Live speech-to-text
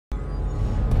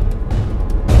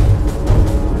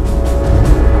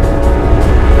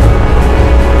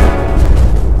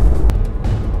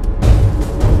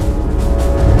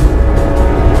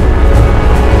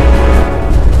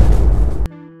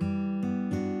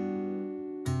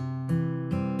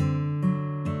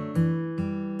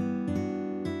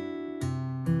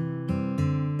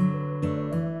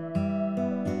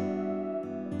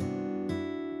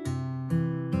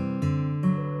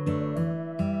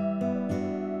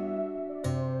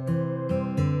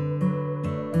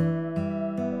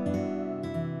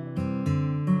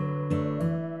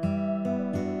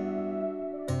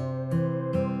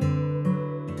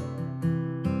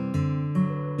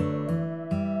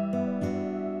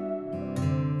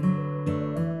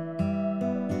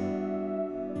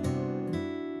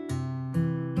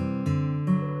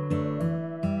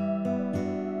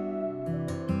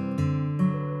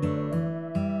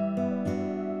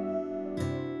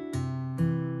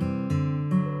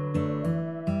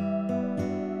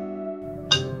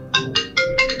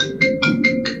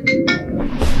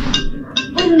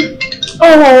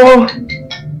Oh!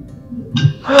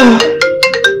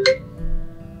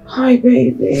 Hi,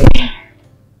 baby.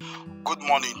 Good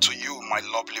morning to you, my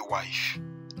lovely wife.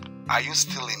 Are you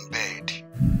still in bed?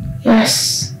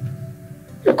 Yes.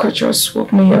 Look, I just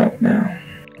woke me up now.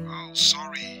 Oh,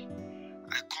 sorry.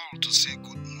 I called to say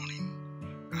good morning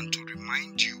and to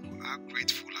remind you how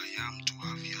grateful I am to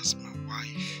have you as my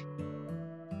wife.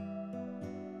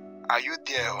 Are you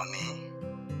there, honey?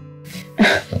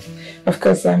 Of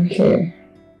course I'm here.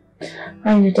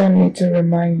 And you don't need to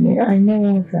remind me. I know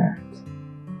all that.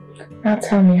 Now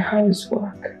tell me, how is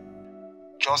work?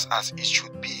 Just as it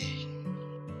should be.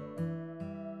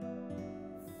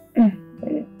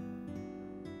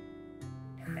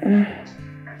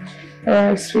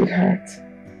 Alright, sweetheart.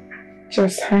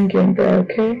 Just hang in there,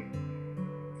 okay?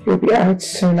 You'll be out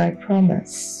soon, I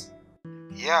promise.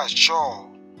 Yeah, sure.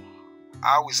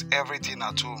 How is everything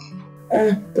at home?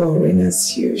 Boring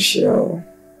as usual.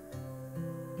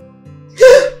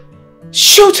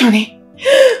 Shoot, honey!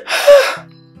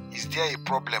 Is there a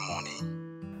problem, honey?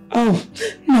 Oh,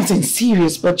 nothing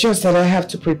serious, but just that I have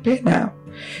to prepare now.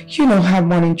 You know how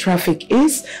morning traffic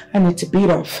is. I need to beat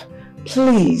off.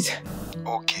 Please.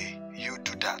 Okay, you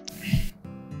do that.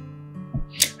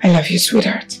 I love you,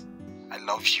 sweetheart. I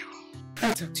love you.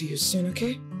 I'll talk to you soon,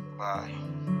 okay? Bye.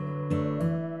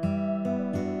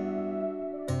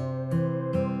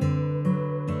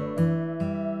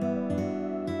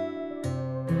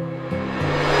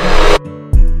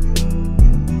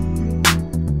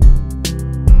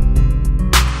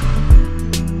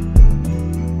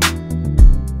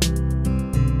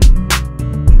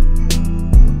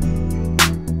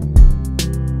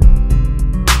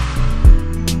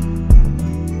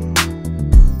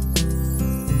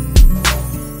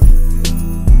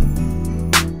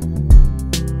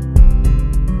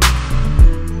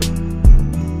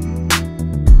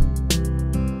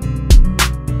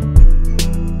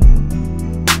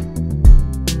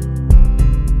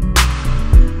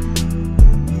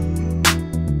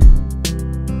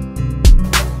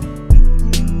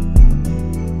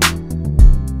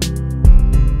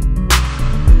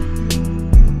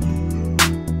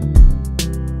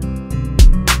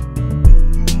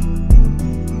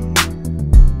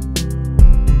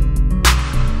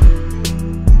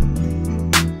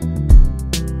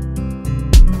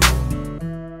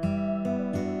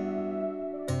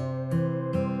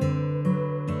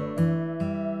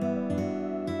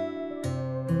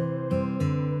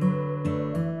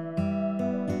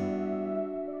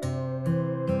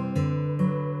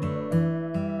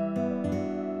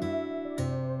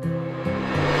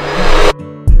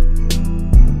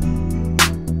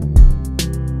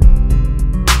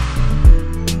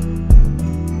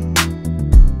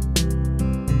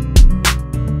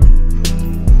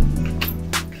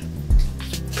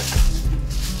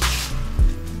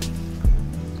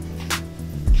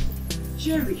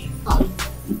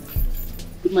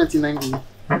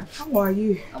 How are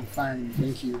you? I'm fine,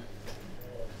 thank you.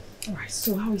 Alright,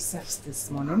 so how is Sex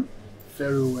this morning?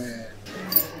 Very well.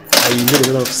 I made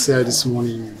a lot of sale this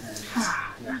morning.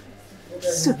 Yeah.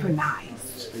 Super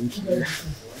nice. Thank you.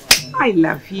 I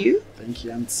love you. Thank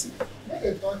you, Auntie.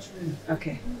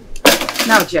 Okay.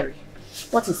 Now, Jerry,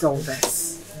 what is all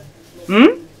this?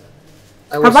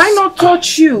 Have I not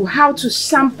taught you how to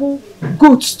sample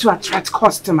goods to attract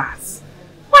customers?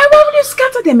 Why will you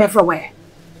scatter them everywhere?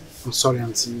 I'm sorry,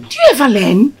 Auntie. Do you ever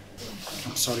learn?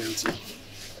 I'm sorry, Auntie.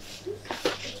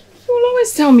 You will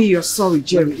always tell me you're sorry,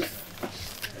 Jerry.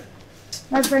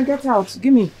 My friend, get out.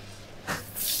 Give me.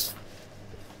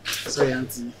 Sorry,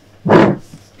 Auntie.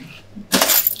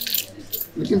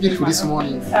 Looking beautiful this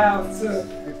morning. Oh, so,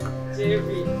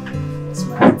 Jerry. It's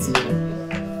my Auntie.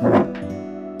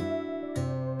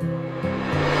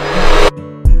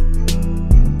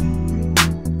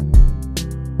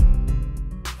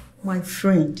 My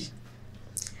friend,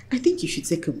 I think you should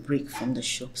take a break from the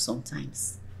shop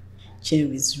sometimes.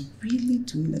 Jerry is really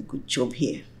doing a good job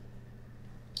here.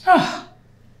 Oh,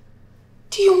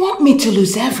 do you want me to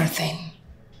lose everything?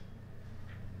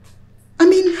 I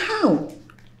mean, how?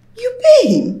 You pay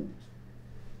him.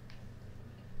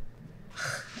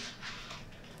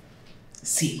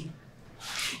 See,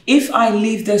 if I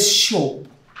leave this shop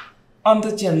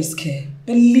under Jerry's care,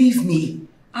 believe me,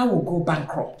 I will go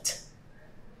bankrupt.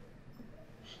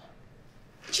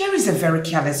 Jerry's a very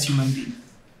careless human being.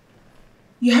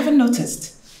 You haven't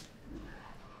noticed?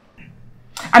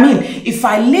 I mean, if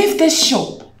I leave this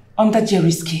shop under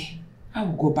Jerry's care, I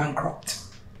will go bankrupt.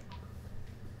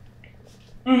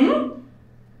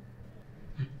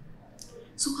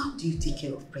 So how do you take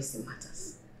care of pressing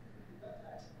matters?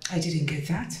 I didn't get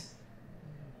that.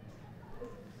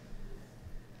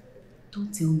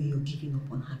 Don't tell me you're giving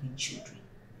up on having children.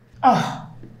 Oh.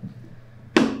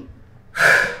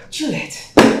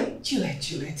 Juliet,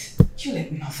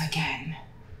 not again.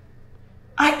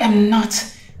 I am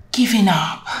not giving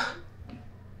up.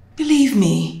 Believe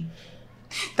me,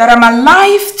 that I'm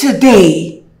alive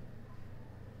today,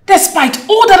 despite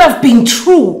all that I've been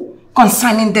through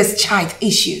concerning this child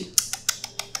issue.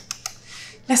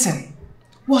 Listen,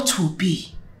 what will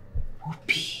be, will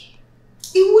be.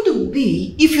 It wouldn't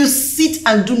be if you sit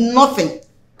and do nothing.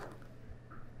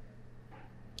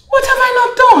 What have I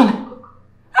not done?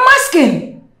 I'm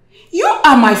asking. You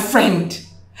are my friend.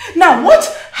 Now, what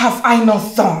have I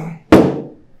not done?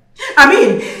 I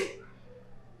mean,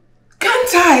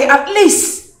 can't I at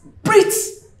least breathe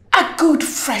a good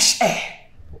fresh air?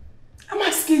 I'm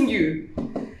asking you.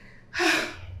 Hold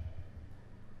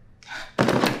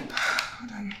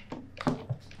on.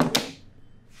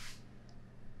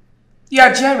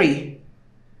 Yeah, Jerry.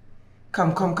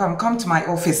 Come to my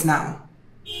office now.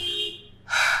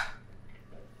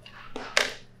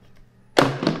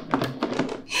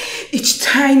 Each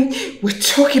time we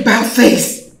talk about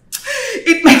this,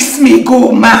 it makes me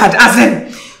go mad, as in...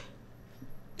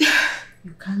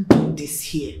 You can't do this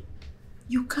here.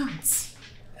 You can't.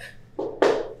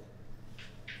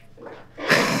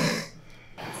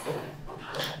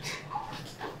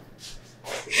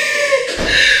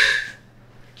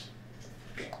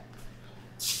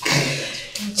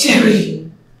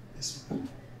 Jerry,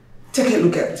 take a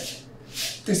look at it.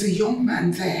 There's a young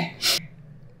man there.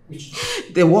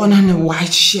 The one in a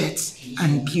white shirt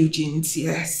and blue jeans,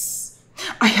 yes.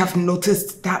 I have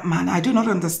noticed that man. I do not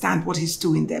understand what he's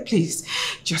doing there. Please,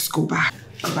 just go back.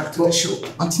 Go back to the show.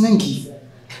 Auntie Nengi,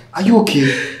 are you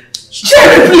okay?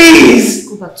 Jerry, please!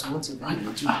 Go back to what you're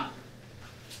going to do.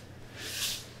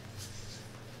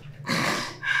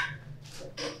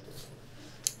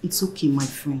 It's okay, my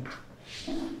friend.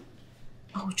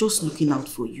 I was just looking out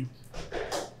for you.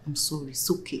 I'm sorry, it's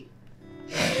okay.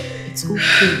 It's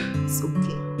okay, it's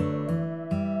okay.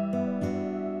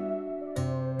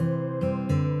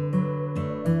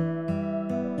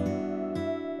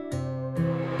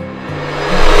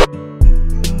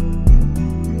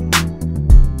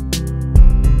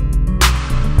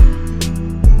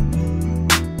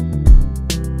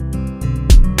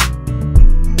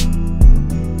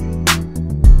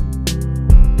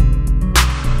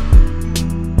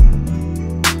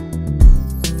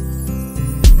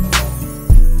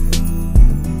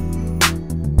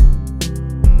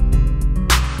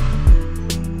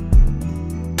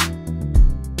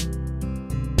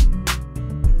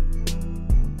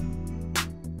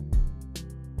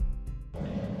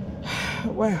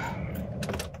 Well,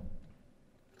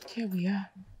 here we are.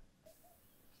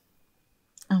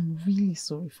 I'm really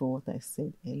sorry for what I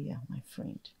said earlier, my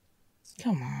friend.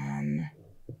 Come on.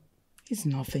 It's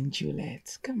nothing,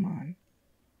 Juliet. Come on.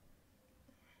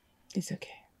 It's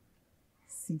okay.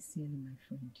 Sincerely, my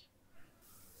friend.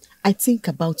 I think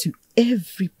about you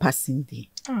every passing day.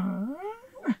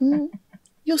 Aww.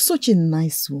 You're such a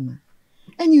nice woman.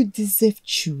 And you deserve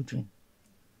children.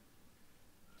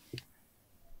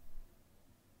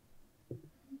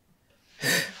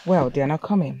 Well, they're not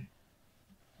coming.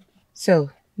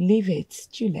 So, leave it,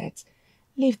 Juliet.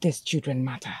 Leave this children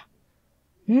matter.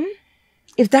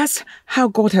 If that's how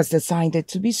God has designed it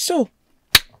to be, so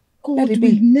God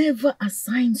will never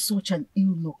assign such an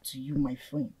ill luck to you, my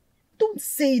friend. Don't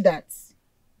say that.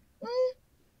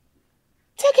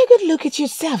 Take a good look at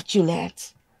yourself,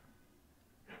 Juliet.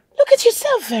 Look at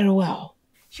yourself very well.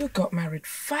 You got married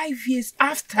 5 years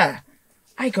after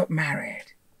I got married.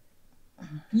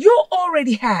 You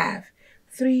already have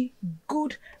 3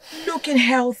 good-looking,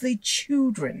 healthy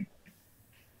children.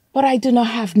 But I do not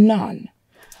have none.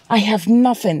 I have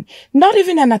nothing. Not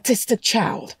even an autistic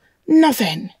child.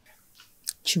 Nothing.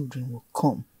 Children will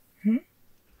come.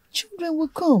 Children will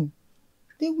come.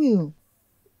 They will.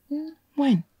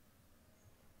 When?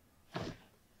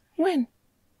 When?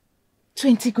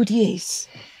 20 good years.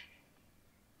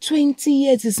 20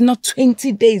 years is not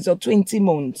 20 days or 20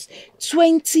 months.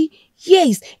 20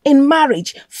 years in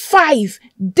marriage. 5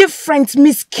 different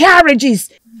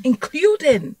miscarriages,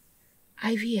 including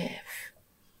IVF.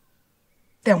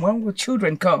 Then when will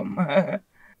children come?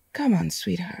 Come on,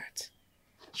 sweetheart.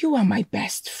 You are my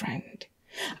best friend.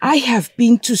 I have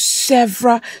been to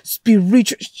several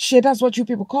spiritual, that's what you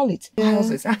people call it,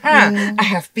 houses. I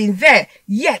have been there,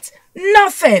 yet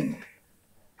nothing.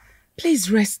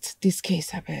 Please rest this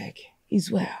case, I beg.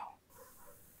 Is well.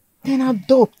 Then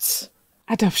adopt.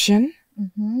 Adoption?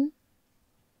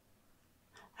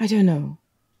 I don't know.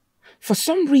 For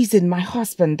some reason, my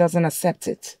husband doesn't accept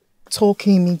it. Talk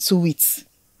him into it.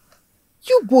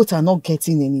 You both are not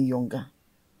getting any younger.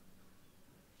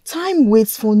 Time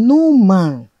waits for no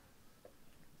man.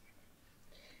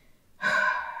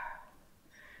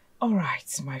 All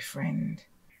right, my friend.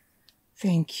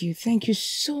 Thank you. Thank you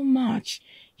so much.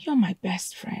 You're my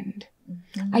best friend.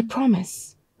 I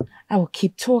promise I will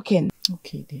keep talking.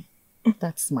 Okay, dear.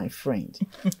 That's my friend.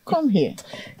 Come here.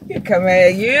 You come here,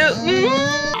 you.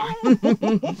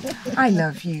 I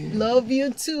love you. Love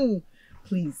you too.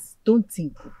 Please, don't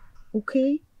think.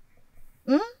 Okay?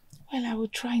 Well, I will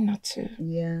try not to.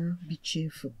 Yeah, be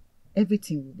cheerful.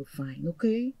 Everything will be fine,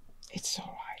 okay? It's all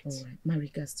right. All right. My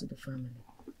regards to the family.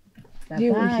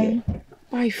 You will Bye-bye. hear.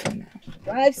 Bye for now.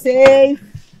 Drive safe.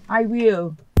 I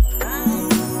will.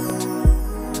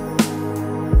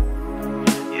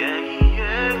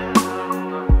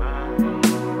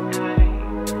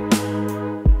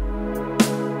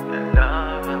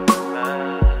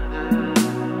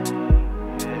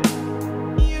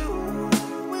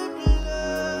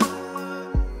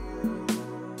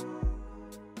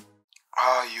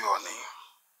 How are you, honey?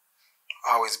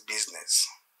 How is business?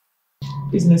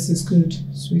 Business is good,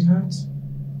 sweetheart.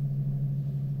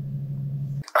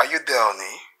 Are you there,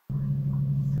 honey?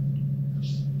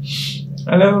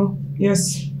 Hello?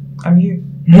 Yes, I'm here.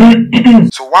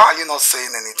 So why are you not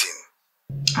saying anything?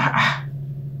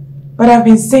 But I've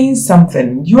been saying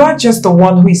something. You are just the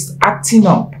one who is acting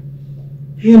up.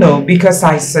 You know, because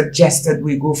I suggested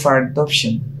we go for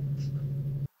adoption.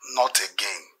 Not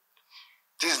again.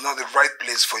 This is not the right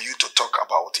place for you to talk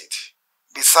about it.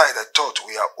 Besides, I thought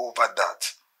we are over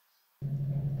that.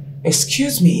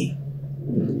 Excuse me.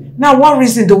 Now, what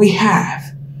reason do we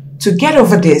have to get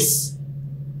over this?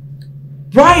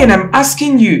 Brian, I'm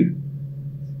asking you.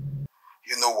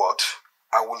 You know what?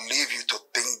 I will leave you to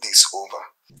think this over.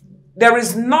 There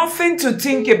is nothing to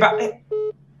think about.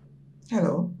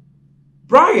 Hello?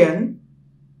 Brian?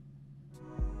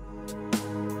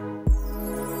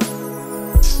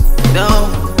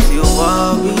 Don't you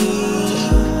worry,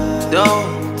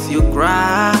 don't you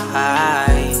cry.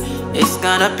 It's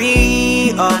gonna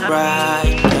be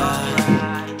alright.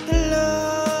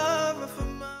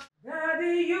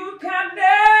 Daddy, you can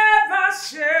never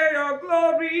share your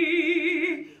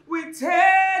glory with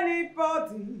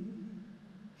anybody.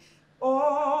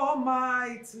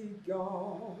 Almighty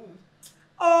God.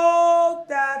 Oh,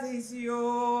 that is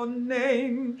your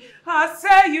name. I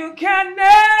say you can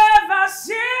never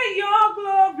share your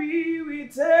glory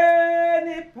with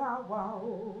any power.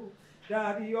 Oh,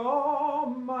 Daddy,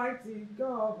 Almighty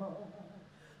God.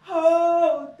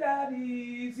 Oh, that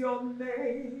is your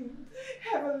name.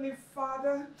 Heavenly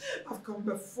Father, I've come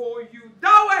before you.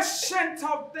 Thou ancient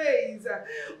of days,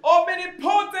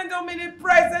 omnipotent,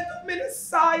 omnipresent,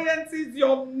 omniscient is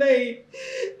your name.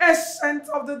 Ancient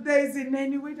of the days, in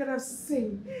any way that I've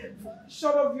seen,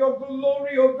 short of your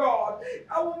glory, O God,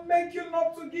 I will make you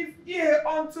not to give ear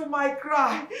unto my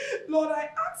cry. Lord, I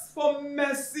ask for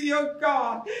mercy, O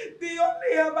God. The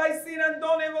only have I seen and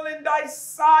done evil in thy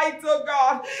sight, O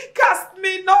God. Cast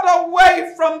me not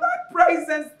away from thy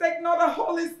presence. Take not the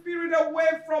Holy Spirit away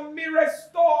from me.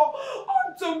 Restore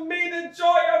unto me the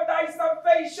joy of thy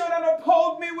salvation and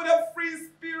uphold me with a free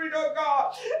spirit, O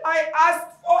God. I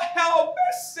ask for help,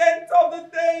 ancient of the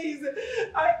days.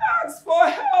 I ask for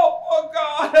help, O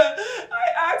God.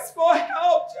 I ask for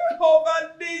help,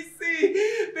 Jehovah Nissi.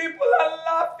 People are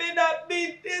laughing at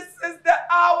me. This is the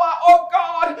hour, O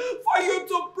God, for you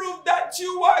to prove that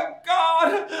you are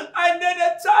God. I need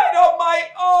a child of my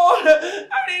own.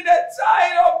 I need a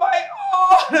child of my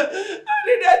own. I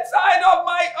need a child of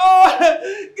my own.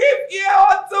 Give ear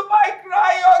unto my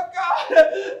cry, O God.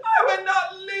 I will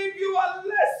not leave you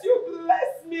unless you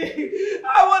bless me.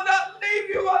 I will not leave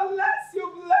you unless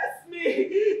you bless me.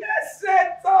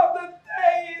 Ancient of the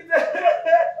days.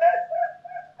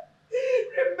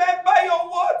 Remember your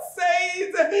word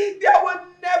says there will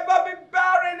never be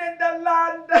barren in the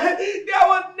land. There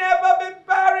will never be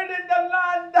barren in the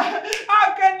land.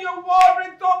 How can your word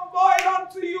return void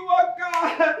unto you, O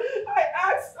God? I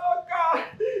ask, O God,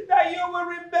 that you will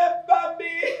remember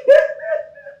me.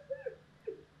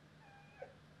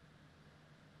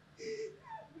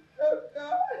 Oh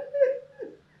God.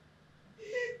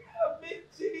 Help me,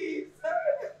 Jesus.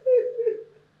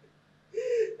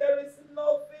 There is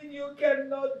nothing you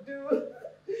cannot do.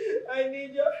 I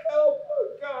need your help, oh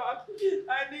God.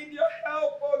 I need your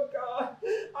help, oh God.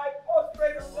 I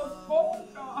prostrate on the floor, oh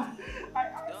God. I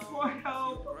ask for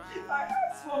help. I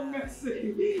ask for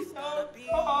mercy. Oh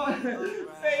God,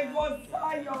 favor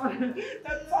Zion.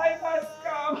 The time has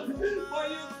come for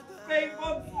you to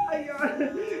favor Zion.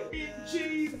 In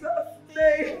Jesus'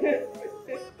 name.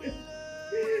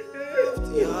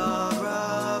 You're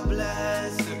a blessing.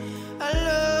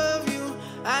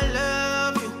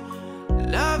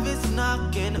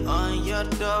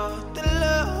 the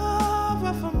love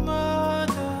of a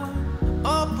mother.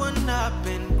 Open up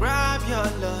and grab your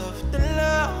love. The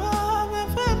love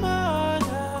of a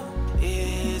mother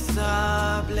is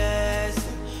a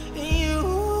blessing. You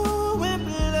will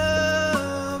be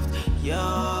loved. You're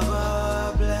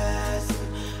a blessing.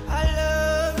 I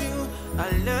love you.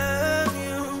 I love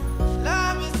you.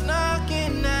 Love is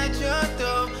knocking at your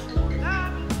door.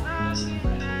 Love is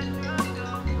knocking at your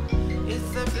door.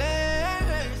 It's a blessing.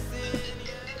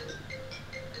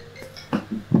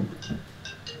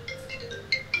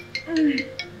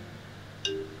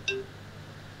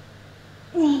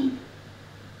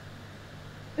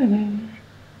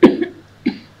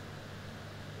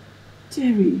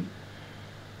 Jerry.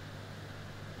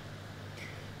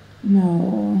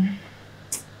 No.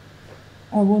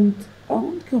 I won't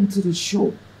come to the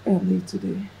shop early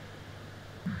today.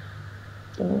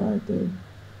 Alright then.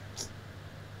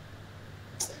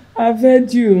 I've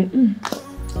heard you.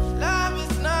 Love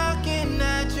is knocking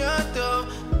at your door.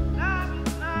 Love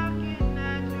is knocking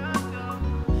at your door.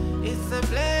 It's a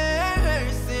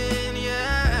blessing,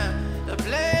 yeah. A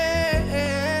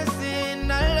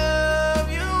blessing. I love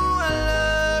you. I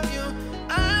love you.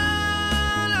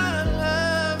 I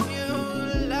love you.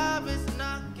 Love is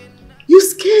knocking. You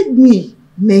scared me,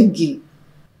 Maggie.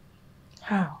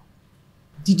 How?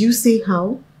 Did you say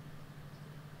how?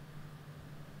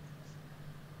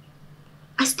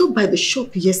 I stopped by the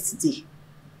shop yesterday,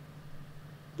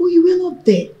 but you were not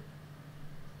there.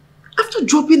 After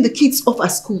dropping the kids off at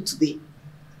school today,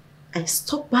 I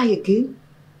stopped by again,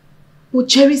 but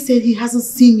Jerry said he hasn't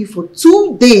seen you for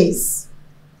 2 days.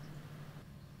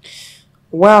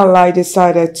 Well, I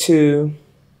decided to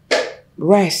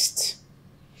rest.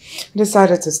 I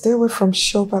decided to stay away from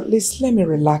shop. At least let me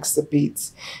relax a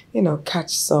bit. You know,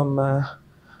 catch some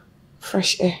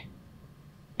fresh air.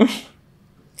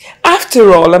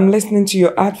 After all, I'm listening to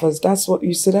your advice. That's what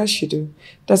you said I should do.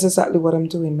 That's exactly what I'm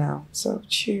doing now. So,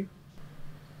 chill.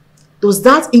 Does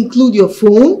that include your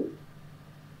phone?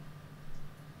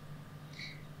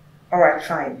 Alright,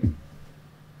 fine.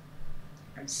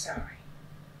 I'm sorry.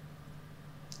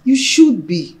 You should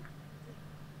be.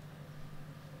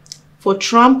 For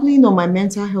trampling on my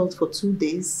mental health for 2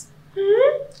 days,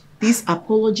 this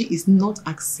apology is not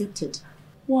accepted.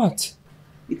 What?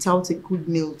 Without a good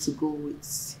meal to go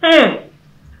with.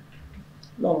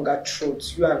 Longer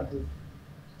throat, you are good.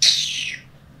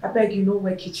 I beg you know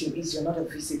where kitchen is. You're not a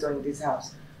visitor in this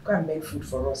house. Go and make food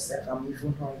for us, Seth. I'm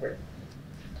even hungry.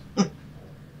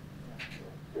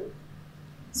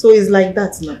 So it's like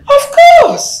that now? Of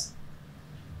course!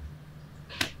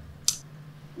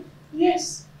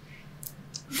 Yes.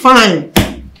 Fine.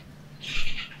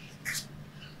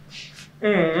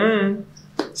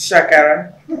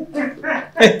 Shakara.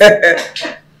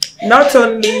 Not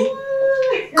only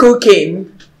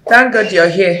cooking, thank God you're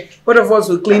here. Both of us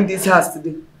will clean this house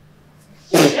today.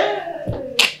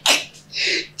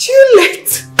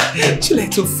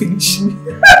 Juliet will finish me.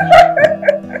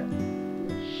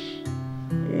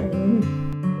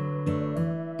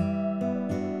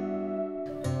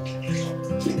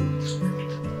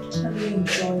 I really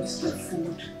enjoyed the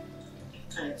food.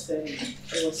 I tell you,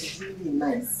 it was really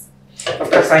nice.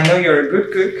 Of course, I know you're a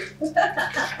good cook.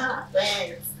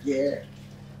 Thanks. Yeah.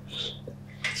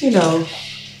 You know,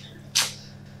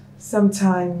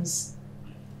 sometimes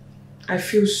I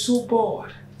feel so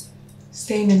bored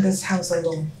staying in this house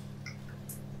alone.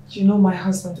 You know, my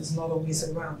husband is not always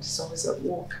around, he's always at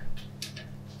work.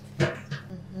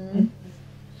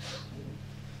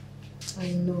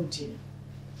 I know, dear.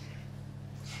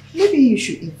 Maybe you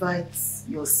should invite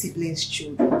your siblings'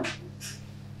 children.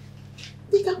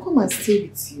 They can come and stay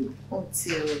with you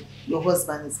until your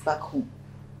husband is back home.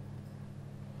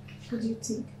 What do you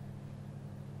think?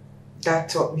 That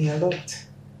taught me a lot.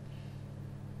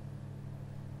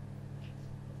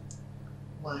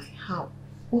 Why? How?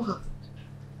 What happened?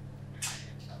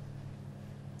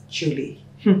 Julie,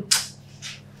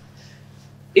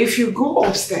 if you go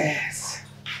upstairs,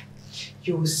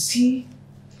 you will see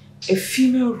a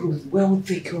female room well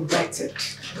decorated.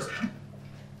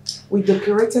 We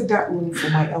decorated that room for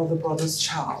my elder brother's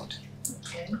child.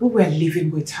 Okay. We were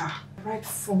living with her right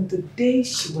from the day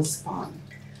she was born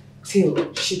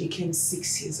till she became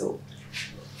 6 years old.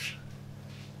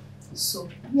 So,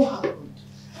 what happened?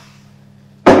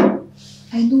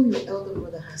 I know your elder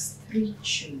brother has 3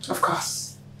 children. Of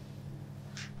course.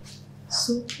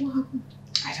 So, what happened?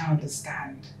 I don't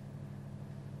understand.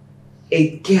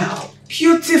 A girl,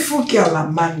 beautiful girl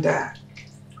Amanda,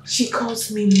 she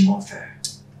calls me mother.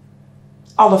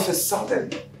 All of a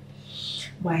sudden,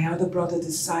 my elder brother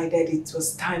decided it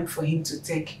was time for him to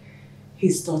take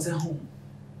his daughter home.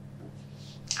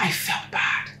 I felt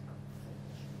bad.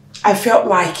 I felt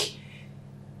like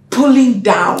pulling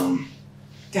down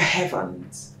the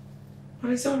heavens.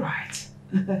 But it's alright.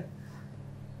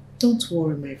 Don't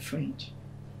worry, my friend.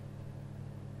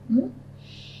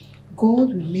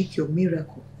 God will make your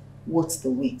miracle worth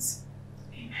the wait.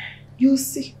 You'll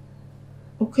see.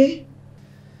 Okay?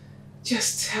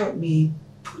 Just help me.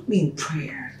 Put me in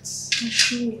prayers. I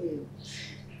sure will.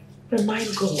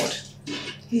 Remind God.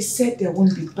 He said there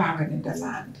won't be barren in the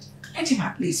land. Let him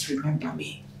at least remember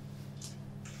me.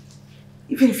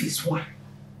 Even if it's one.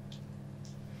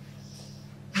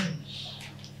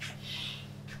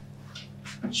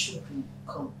 Children,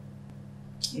 come.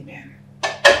 Amen.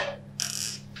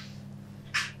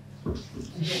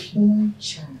 Your own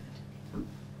child.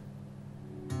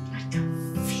 I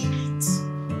can feel it.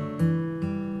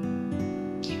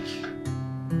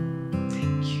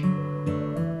 Thank you.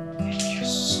 Thank you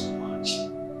so much.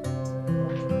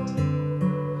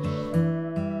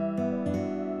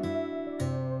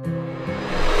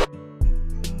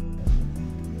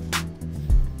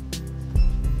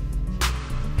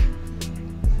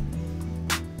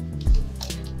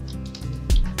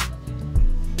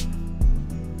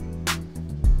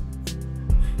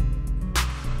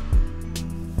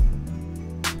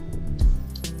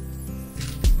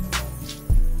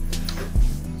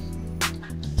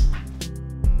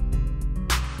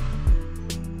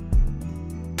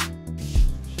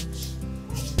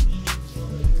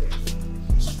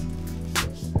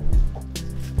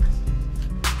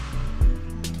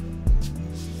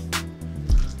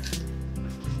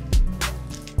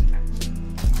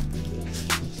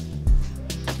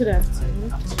 Good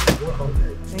afternoon.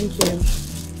 Thank you.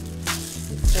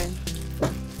 Okay.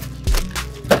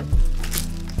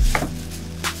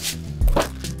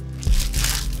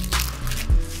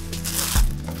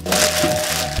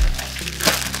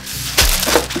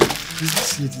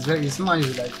 It's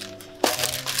nice, like.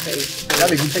 It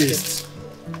has a good taste.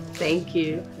 Thank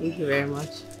you. Thank you very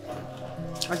much.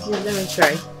 Actually, let me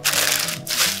try.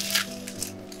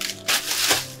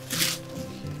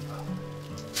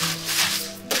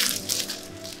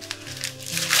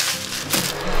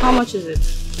 How much is it?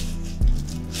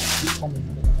 15.5.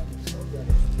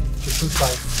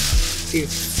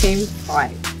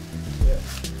 15.5.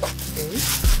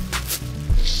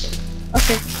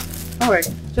 Okay. Alright.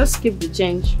 Just keep the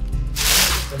change.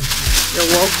 You're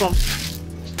welcome.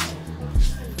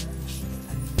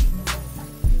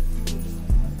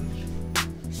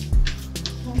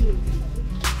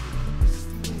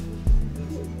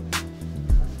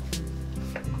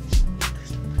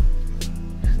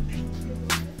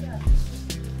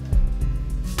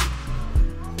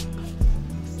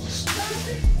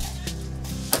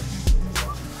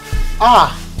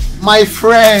 Ah, my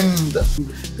friend.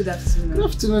 Good afternoon. Good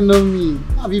afternoon, Naomi.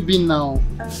 How have you been now?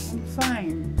 I'm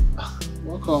fine.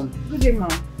 Welcome. Good day, ma.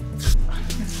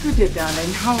 Good day,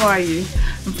 darling. How are you?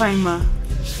 I'm fine, ma.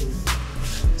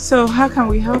 So, how can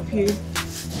we help you?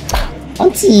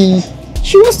 Auntie,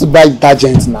 she wants to buy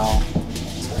detergent now.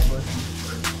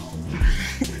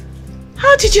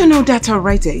 How did you know that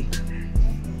already?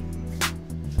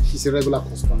 She's a regular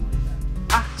customer.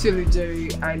 Actually, Jerry,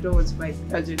 I don't want to buy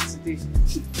detergent today.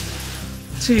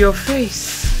 To your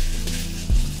face.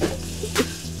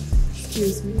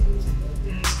 Excuse me.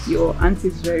 Your auntie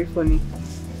is very funny.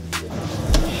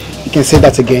 You can say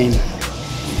that again.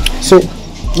 So,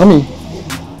 Mommy,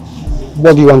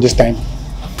 what do you want this time?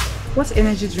 What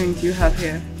energy drink do you have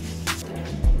here?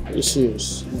 Are you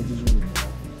serious?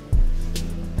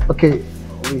 Okay,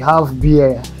 we have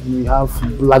beer and we have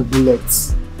black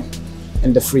bullets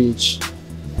in the fridge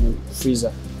and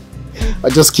freezer.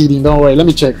 I'm just kidding, don't worry, let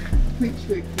me check. Wait,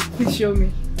 please show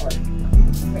me.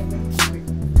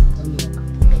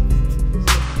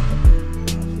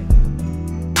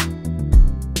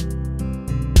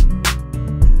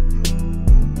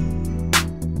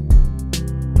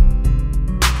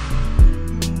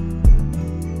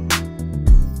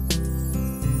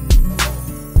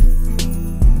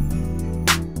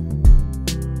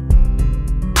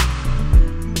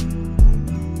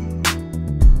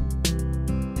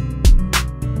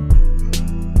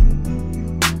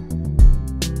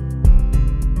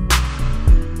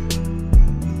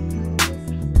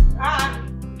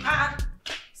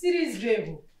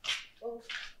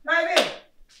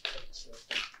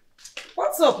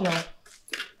 up now?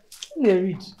 Who dey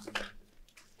read?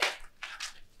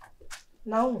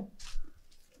 Now.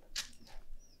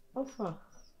 How far?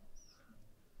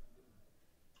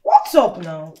 What's up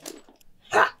now?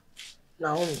 Ha!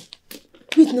 Naomi.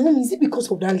 Wait, Naomi, is it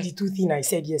because of that little thing I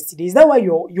said yesterday? Is that why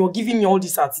you're giving me all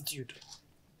this attitude?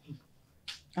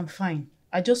 I'm fine.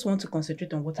 I just want to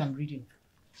concentrate on what I'm reading.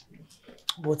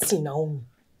 But see, Naomi,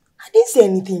 I didn't say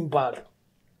anything bad.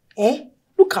 Eh?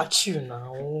 Look at you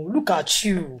now. Look at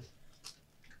you.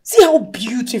 See how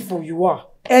beautiful you are.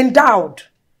 Endowed.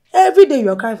 Every day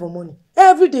you're crying for money.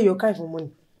 Every day you're crying for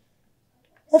money.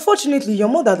 Unfortunately, your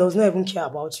mother does not even care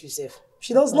about yourself.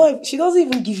 She doesn't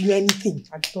even give you anything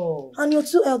at all. And your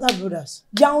 2 elder brothers,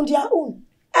 they are on their own.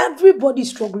 Everybody is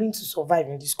struggling to survive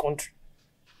in this country.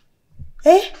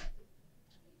 Eh?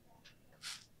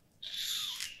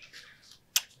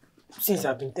 Since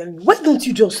I've been telling you, why don't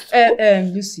you just...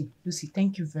 Lucy,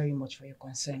 thank you very much for your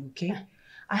concern, okay?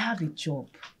 I have a job.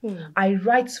 I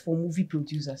write for movie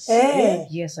producers.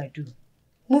 Yes, I do.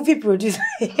 Movie producers?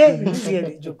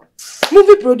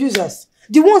 Movie producers?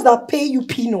 The ones that pay you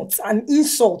peanuts and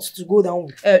insults to go down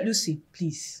with. Lucy,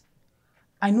 please.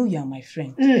 I know you are my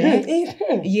friend.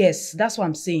 Yes, that's what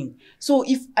I'm saying. So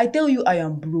if I tell you I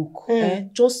am broke,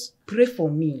 just pray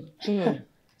for me.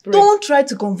 Don't try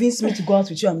to convince me to go out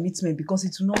with you and meet me because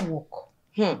it will not work.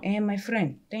 My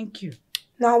friend, thank you.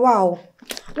 Now, wow.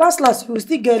 Last, you will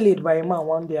still get laid by a man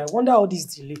one day. I wonder how this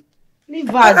delay. Leave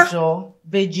her, Joe.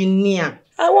 Virginia.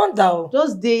 I wonder.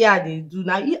 Just there they do.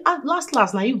 Now, last,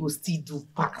 now you go still do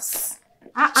pass.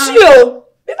 Chill.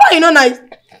 Before you know now.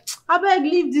 I beg,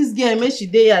 leave this girl. Make she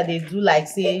there they do like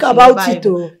say. Think about it,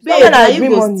 though. Babe, now you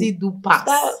go still do pass.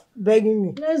 Start begging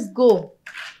me. Let's go.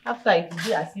 After I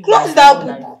do as if close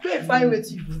that book. Pray, find what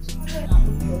you do.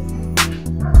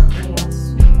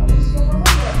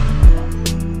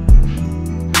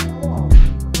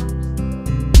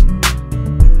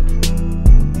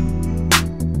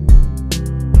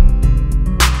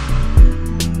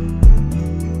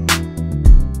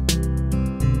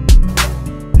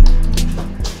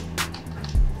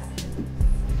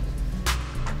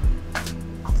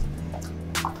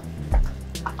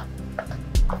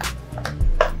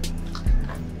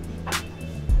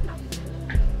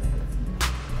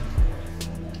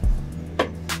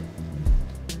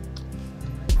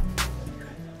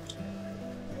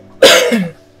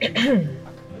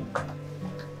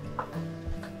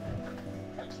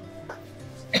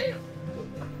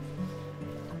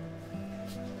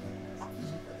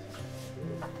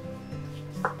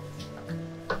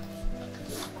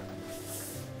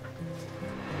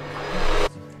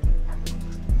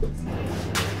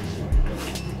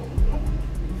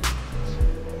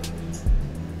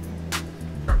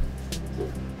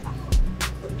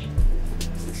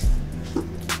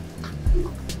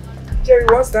 Jerry,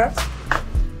 what's that?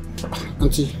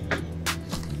 Auntie,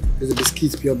 there's a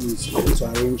biscuit pure beans. I need to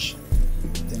arrange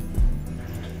them.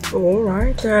 Oh, all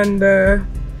right, and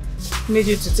need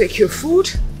you to take your food.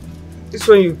 This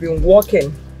one you've been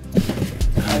walking.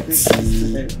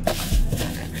 Auntie.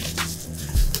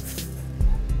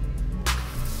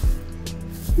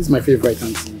 This is my favorite,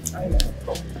 auntie. I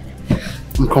know.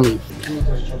 I'm coming.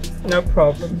 No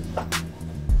problem.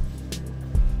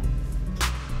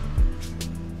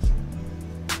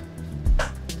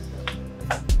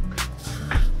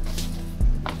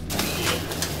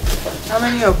 How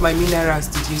many of my minerals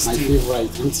did you steal? My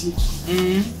favorite,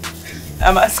 auntie.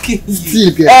 I'm asking you.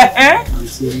 Steal, yeah.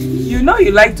 You know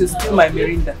you like to steal my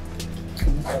Mirinda.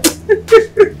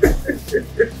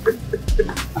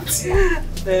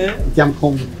 I'm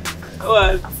coming.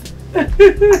 What?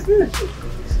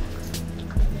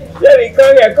 Jerry,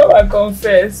 come here, come and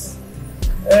confess.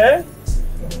 Eh?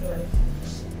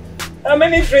 How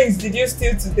many drinks did you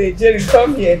steal today? Jerry,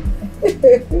 come here.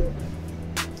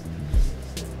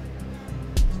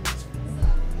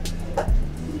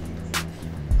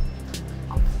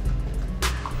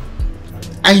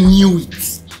 I knew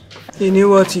it. You knew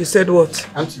what? You said what?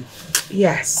 Auntie.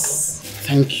 Yes.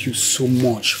 Thank you so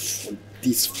much for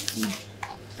this food.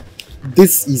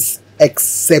 This is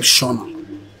exceptional.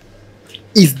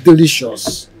 It's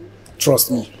delicious.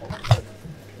 Trust me.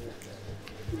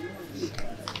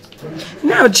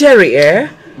 Now, Jerry,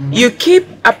 you keep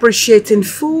appreciating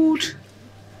food,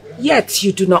 yet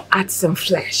you do not add some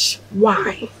flesh.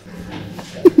 Why?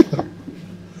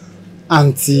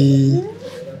 Auntie,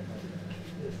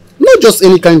 not just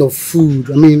any kind of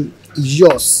food. I mean, it's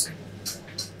yours.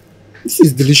 This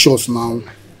is delicious now.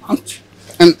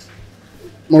 And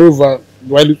moreover,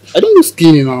 I don't look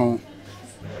skinny now.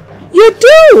 You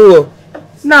do!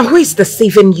 Now, who is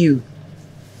deceiving you?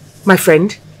 My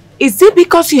friend, is it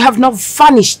because you have not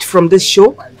vanished from this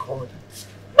show? Oh my God.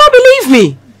 Now, believe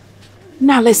me.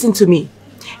 Now, listen to me.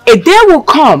 A day will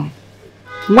come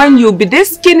when you'll be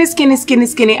this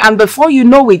skinny, and before you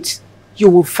know it, you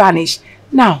will vanish.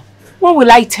 Now, what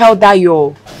will I tell that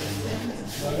your...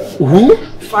 Who?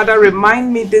 Father,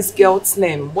 remind me this girl's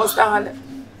name. What's that?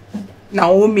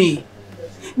 Naomi.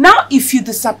 Now, if you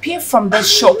disappear from the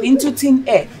shop into thin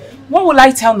air, what will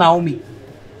I tell Naomi?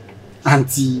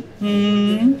 Auntie.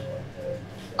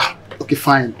 Okay,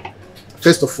 fine.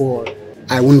 First of all,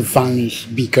 I won't vanish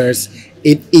because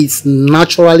it is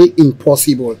naturally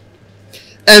impossible.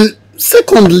 And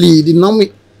secondly, the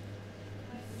Naomi,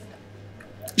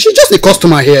 she's just a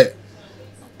customer here.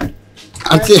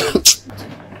 Auntie.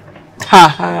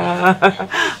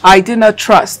 I do not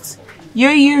trust you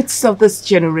youths of this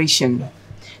generation.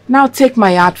 Now take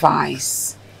my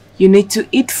advice. You need to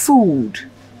eat food.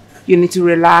 You need to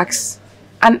relax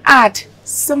and add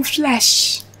some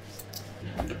flesh.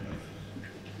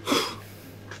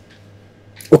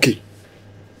 Okay.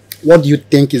 What do you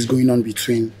think is going on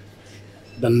between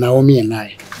the Naomi and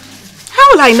I?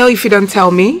 How will I know if you don't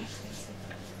tell me?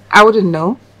 I wouldn't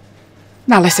know.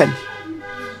 Now listen.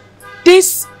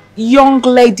 This young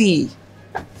lady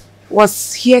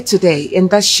was here today in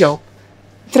the shop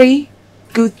 3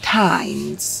 good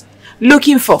times,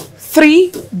 looking for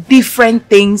 3 different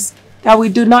things that we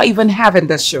do not even have in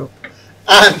the shop.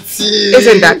 Auntie!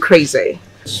 Isn't that crazy?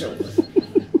 Sure.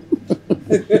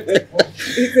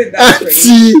 Isn't that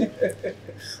crazy? Auntie!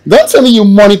 Don't tell me you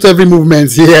monitor every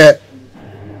movement here.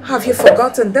 Have you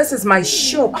forgotten? This is my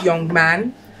shop, young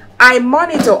man. I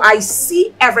monitor, I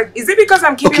see everything. Is it because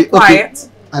I'm keeping quiet? Okay.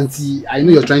 Auntie, I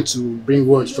know you're trying to bring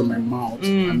words from my mouth. I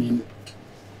mean,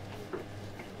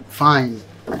 fine.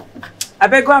 I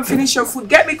better go and finish your food.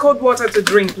 Get me cold water to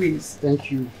drink, please.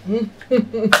 Thank you.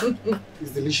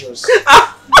 It's delicious.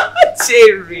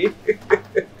 Cherry.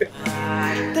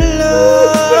 The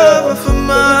love of a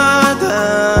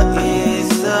mother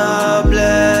is a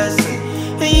blessing,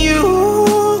 and you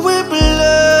will be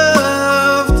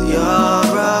loved.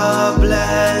 You're a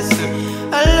blessing.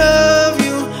 I love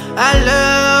you. I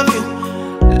love you.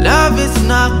 Love is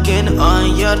knocking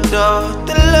on your door.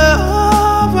 The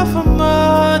love of a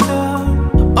mother.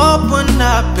 Open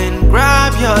up and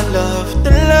grab your love.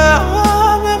 The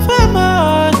love of a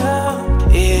mother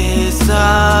is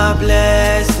a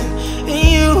blessing.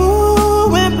 You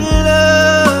will be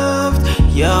loved.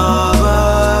 You're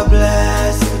a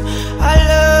blessing. I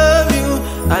love you.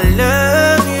 I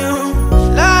love you.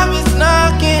 Love is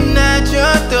knocking at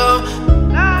your door.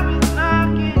 Love is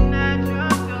knocking at your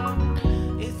door.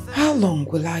 How long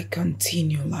will I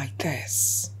continue like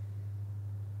this?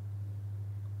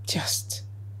 Just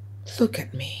look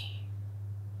at me.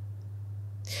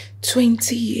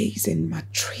 20 years in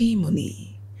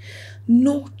matrimony.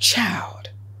 No child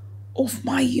of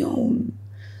my own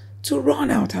to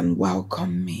run out and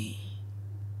welcome me.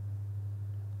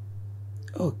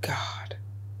 Oh God,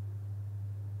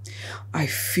 I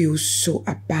feel so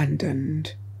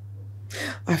abandoned.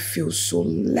 I feel so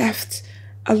left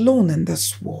alone in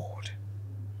this world.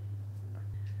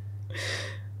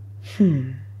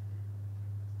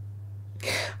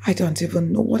 I don't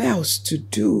even know what else to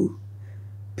do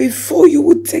before you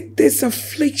would take this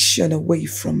affliction away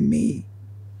from me.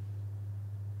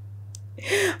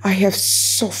 I have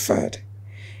suffered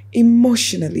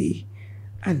emotionally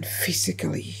and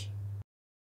physically.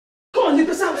 Come on, leave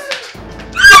this house.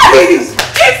 Please,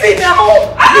 easy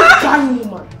now. You damn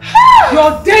woman.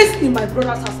 Your days in my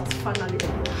brother's house has finally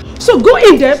ended. So go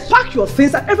in there, pack your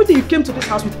things and everything you came to this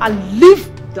house with and leave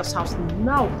this house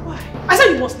now. Why? I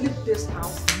said you must leave this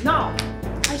house now.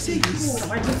 I say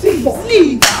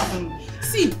leave.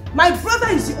 See, my brother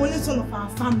is the only son of our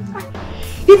family.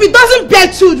 If he doesn't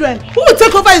bear children, who will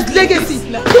take over his legacy?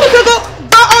 Who will take over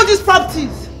all these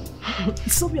properties?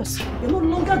 It's obvious. You're no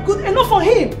longer good enough for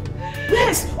him.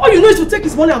 Yes, all you know is to take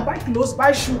his money and buy clothes,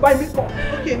 buy shoes, buy makeup.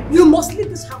 Okay, you must leave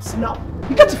this house now.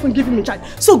 You can't even give him a child.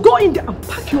 So go in there and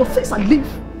pack your things and leave.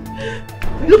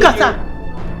 Look at her.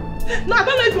 No, I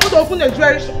don't know if you want to open a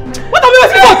jewelry shop. What are we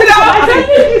waiting for? I said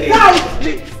leave it out.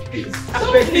 Please. I'm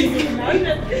begging you.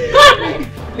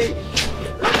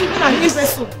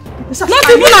 Not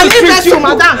even an investor,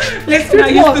 madam. Listen,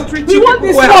 I used to treat you We want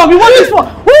this well. one. We want this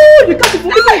one. Ooh, you can't even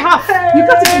give me half. You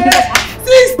can't even give us half.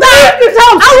 Sister, this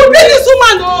house. I will bring this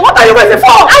woman. What are you waiting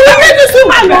for? I will bring this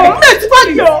woman. Let's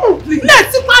party.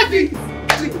 Let's party.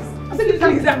 Please. I said,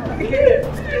 please,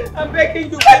 I'm begging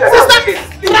you. Sister,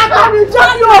 I will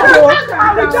just you up.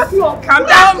 I will just you up. Calm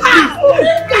down, please.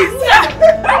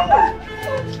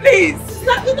 Please.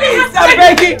 Please, I'm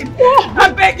begging.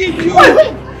 I'm begging you.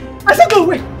 Wait. I said go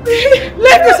away.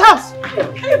 Leave this house.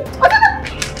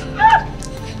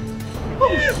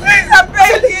 Please, I'm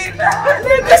begging.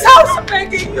 Leave this house. I'm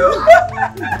begging you.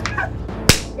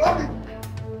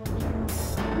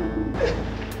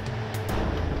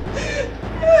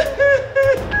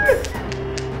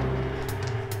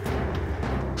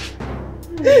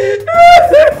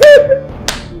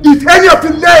 If any of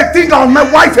you down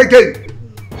my wife again.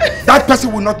 That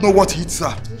person will not know what hits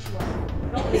her.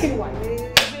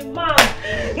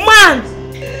 Man,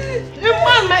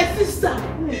 my sister.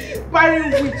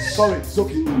 Barren witch. Sorry, it's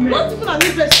okay. Not even an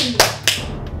investment.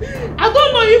 I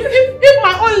don't know if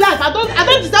my own life, I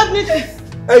don't deserve native.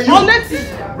 Hey, you.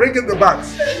 Native. Bring in the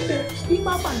bags.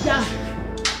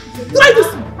 Try this.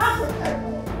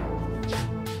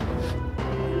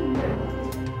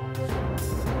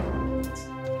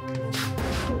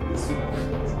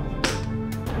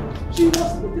 She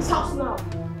wants to this house now.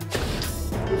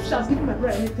 If she has given my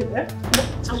brother anything, eh?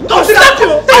 Don't slap you!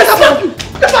 Don't slap you!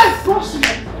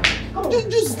 Come on! You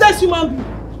useless human being!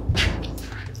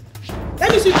 Let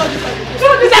me see you do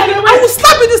this. I will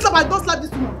slap you this slap and don't slap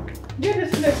this woman. Get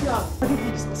this place now. I didn't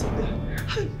do this for something.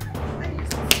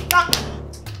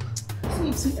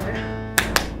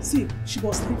 See, she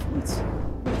must leave. Wait,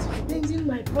 spending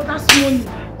my brother's money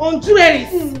on jewelry.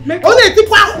 Only a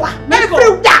tip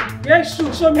everywhere. Yes,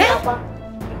 show me Papa.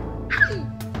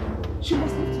 She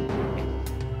must leave today.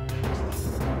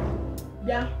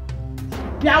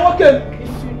 Yeah, okay.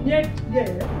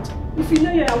 If you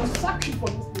need here, I will sack you for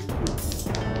this place.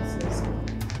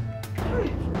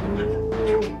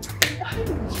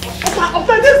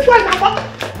 This point,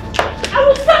 I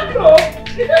will sack you.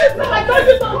 If you don't I don't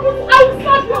do something, I will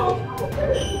stop you.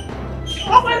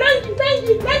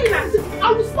 I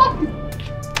will stop you.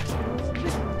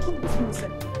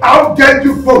 How dare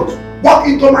you both walk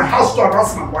into my house to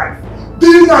harass my wife? Do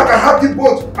you know I can have you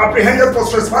both apprehended for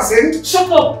trespassing?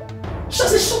 Shut up!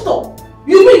 Shut up!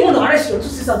 You mean you want to arrest your two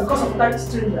sisters because of that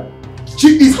stranger? She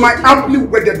is my amply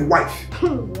wedded wife.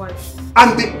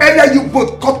 And the earlier you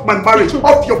both cut my marriage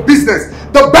off your business,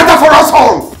 the better for us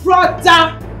all!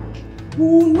 Brother! We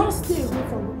will not stay away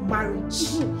from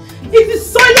marriage. It is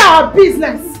solely our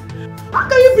business. How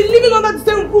can you be living under the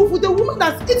same roof with a woman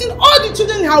that's eating all the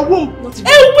children in her womb? A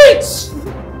witch!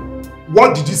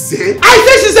 What did you say? I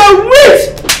said she's a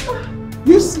witch!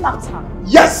 You slapped her.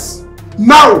 Yes!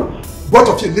 Now, both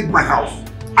of you leave my house.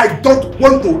 I don't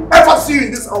want to ever see you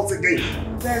in this house again.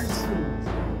 Very soon.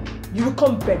 You will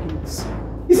come begging us.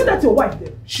 Isn't that your wife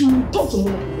there? She will talk to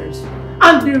Mono very soon.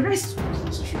 And the rest will be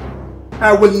history.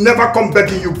 I will never come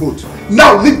begging you both.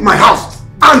 Now leave my house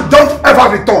and don't ever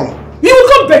return. You will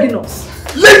come begging us.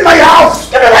 Leave my house!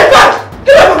 Give me my bag!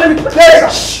 Get out of me!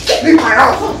 Leave my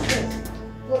house!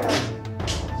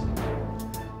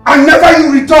 And never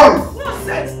you return!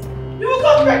 Nonsense! You will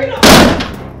come begging us!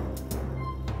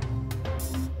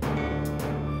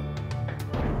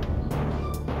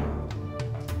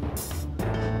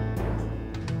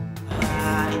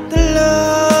 The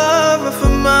love of a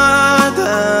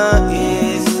mother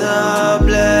is a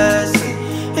blessing,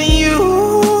 and you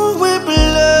will be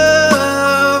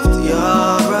loved.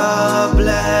 You're a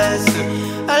blessing.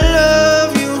 I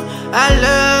love you.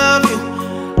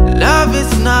 Love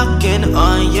is knocking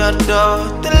on your door.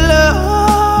 The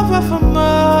love of a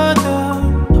mother.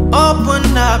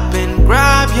 Open up and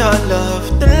grab your love.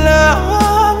 The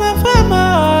love of a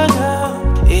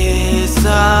mother is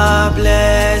a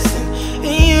blessing.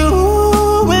 You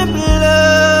will be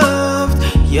loved.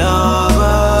 You're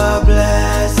a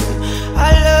blessing. I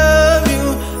love you.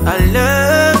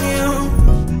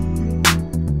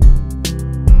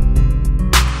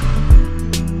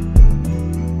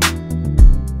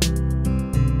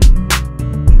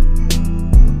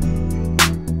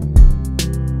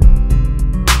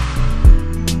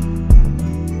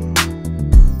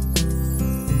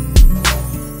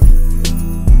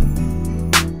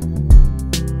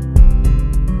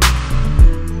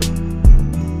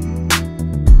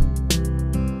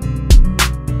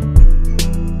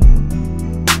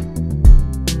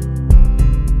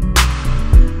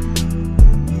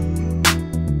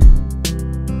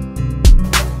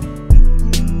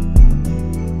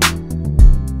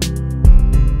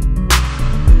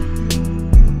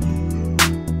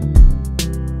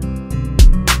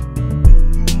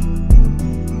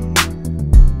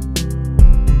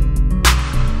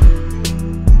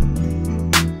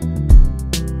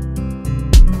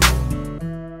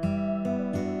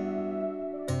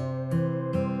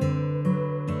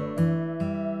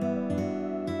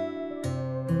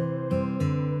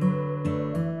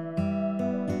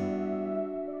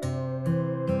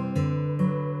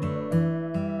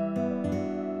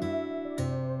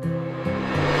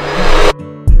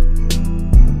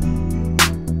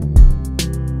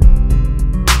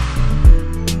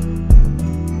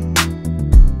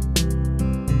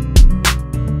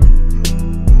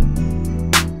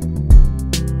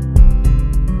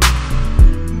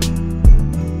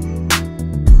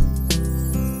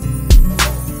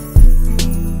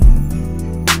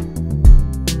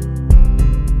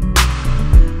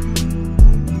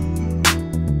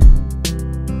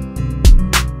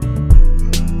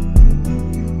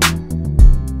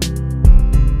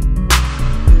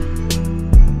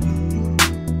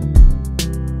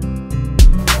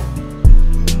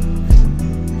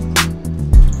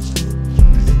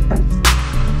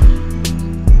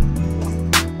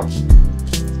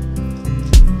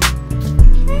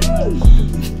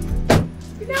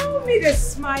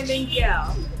 smiling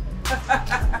girl.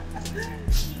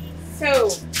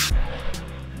 So,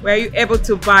 were you able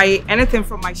to buy anything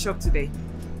from my shop today?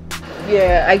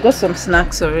 Yeah, I got some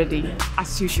snacks already.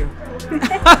 As usual.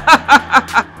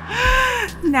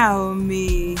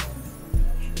 Naomi,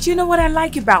 do you know what I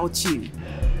like about you?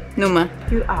 No, ma.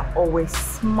 You are always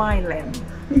smiling.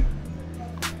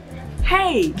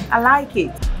 Hey, I like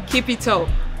it. Keep it up.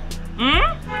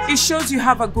 It shows you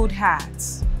have a good heart.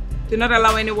 Do not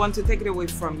allow anyone to take it away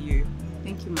from you.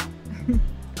 Thank you, ma.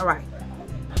 All right.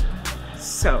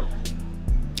 So,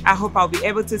 I hope I'll be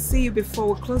able to see you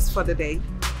before we close for the day.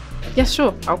 Yes,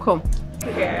 sure. I'll come.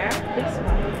 Yeah? Yes,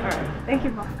 ma'am. All right. Thank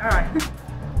you, ma'am. All right.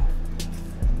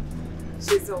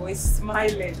 She's always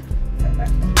smiling.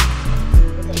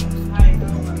 I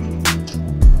know.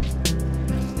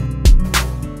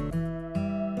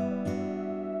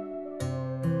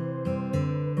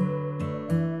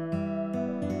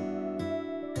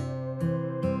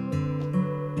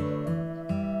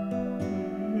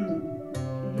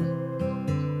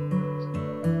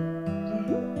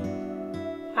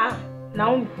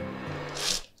 Naomi,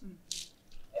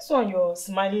 this one you're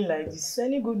smiling like this.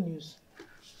 Any good news?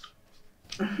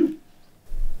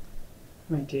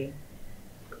 My dear,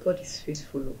 God is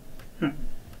faithful.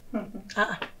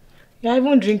 You're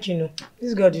even drinking, you know.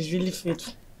 This God is really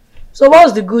faithful. So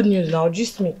what's the good news now?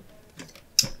 Just me.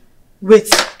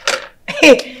 Wait.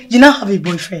 Hey, you now have a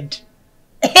boyfriend.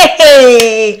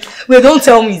 Hey, wait, don't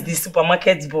tell me it's the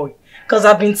supermarket boy. Because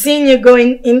I've been seeing you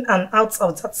going in and out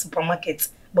of that supermarket.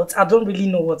 But I don't really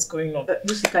know what's going on.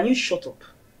 Lucy, can you shut up?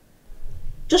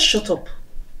 Just shut up.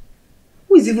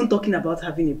 Who is even talking about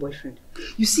having a boyfriend?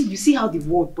 You see how the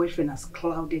word boyfriend has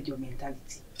clouded your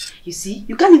mentality. You see,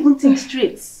 you can't even think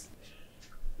straight.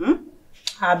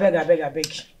 I beg.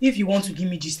 If you want to give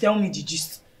me gist, tell me the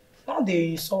gist. Now they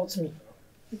insult me.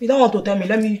 If you don't want to tell me,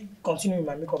 let me continue with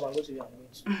my makeup and go to your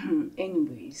room.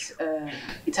 Anyways,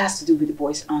 it has to do with the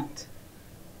boy's aunt.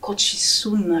 God, she's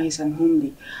so nice and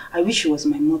homely. I wish she was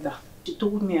my mother. She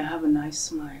told me I have a nice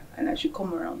smile and I should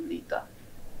come around later.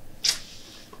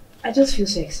 I just feel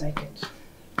so excited.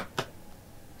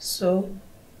 So,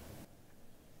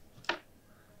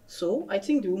 I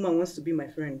think the woman wants to be my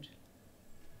friend.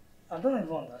 I don't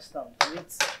even understand.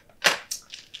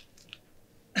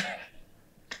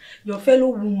 Your fellow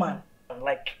woman,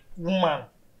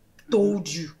 told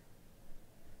you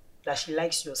that she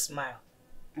likes your smile.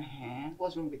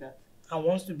 What's wrong with that? And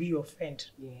wants to be your friend.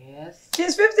 Yes.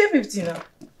 She's 50-50 now.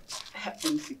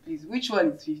 Lucy, please. Which one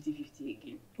is 50-50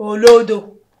 again?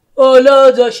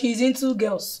 Olodo, she's into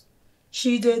girls.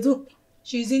 She's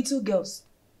into girls.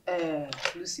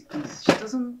 Lucy, please. She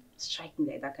doesn't strike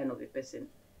me like that kind of a person.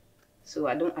 So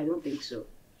I don't think so.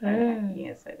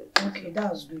 Yes, I don't think okay, so.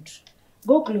 That's good.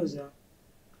 Go close now.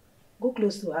 Go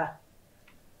close to her.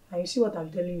 And you see what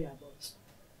I'm telling you about.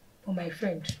 For my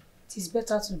friend, it is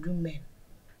better to do men.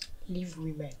 Leave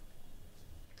women.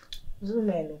 Do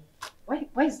men.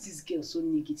 Why is this girl so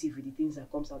negative with the things that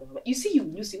comes out of her? You see,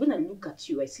 Lucy, when I look at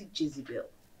you, I see Jezebel.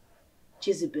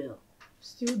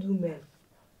 Still do men.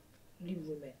 Leave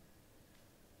women.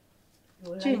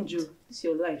 Change you. It's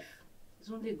your life. It's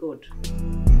only God.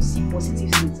 You see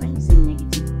positive things and you say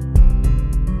negative.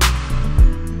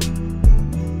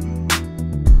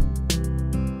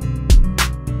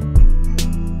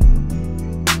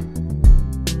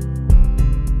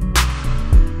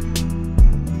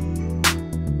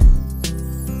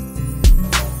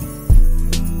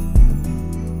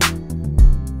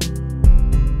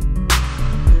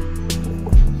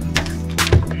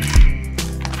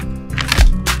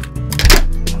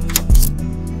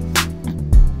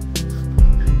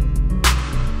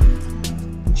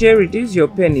 Jerry, this your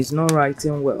pen is not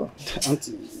writing well.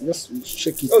 Auntie, just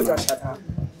check it. Oh, now. just shut up.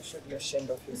 You should be ashamed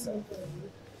of yourself.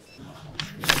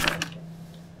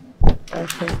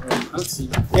 Okay. Auntie,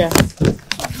 Yeah.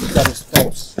 look at the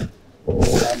stops.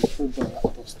 I'm full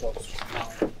out of stops now.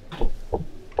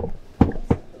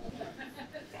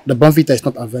 The Bonvita is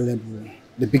not available.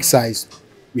 The big size.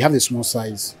 We have the small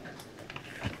size.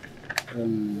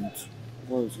 And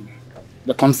what is it?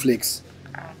 The cornflakes.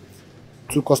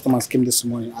 2 customers came this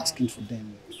morning asking for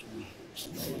them.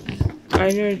 I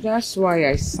know, that's why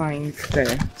I signed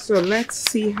there. So let's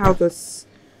see how this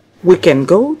weekend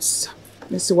goes.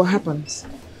 Let's see what happens.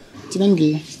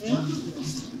 Chinenge,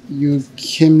 you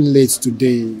came late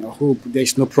today. I hope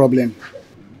there's no problem.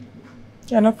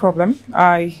 Yeah, no problem.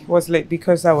 I was late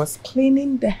because I was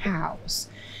cleaning the house,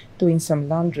 doing some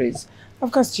laundries.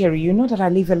 Of course, Jerry, you know that I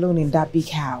live alone in that big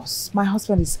house. My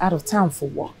husband is out of town for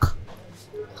work.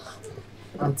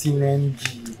 Auntie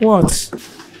Nengi. What?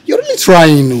 You're really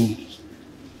trying, no?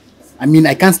 I mean,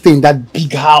 I can't stay in that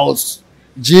big house,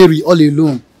 Jerry, all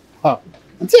alone.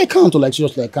 Until I can't, or like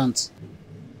seriously, I can't.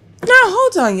 Now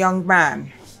hold on, young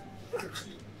man.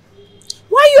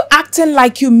 Why are you acting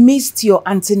like you missed your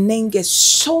Auntie Nenge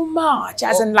so much,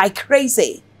 as in like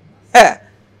crazy?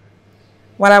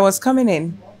 When I was coming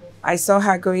in, I saw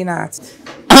her going out.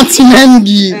 Auntie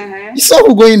Nenge, you saw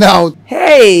her going out.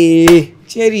 Hey,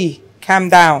 Jerry, calm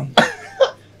down.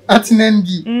 Auntie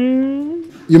Nenge.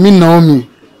 You mean Naomi?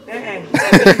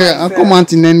 Come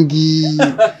Auntie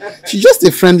Nenge. She's just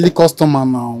a friendly customer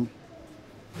now.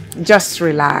 Just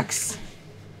relax.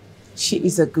 She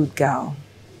is a good girl.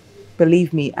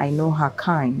 Believe me, I know her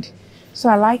kind. So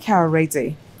I like her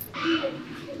already.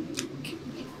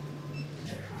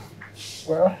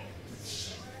 Well.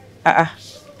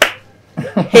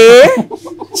 Hey,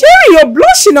 Jerry, you're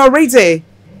blushing already.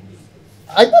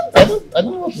 I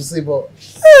don't know what to say, but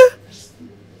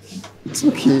it's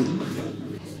okay.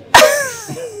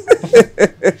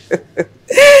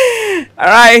 All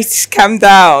right, calm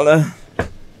down.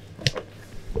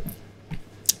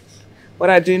 What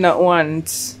I do not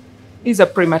want is a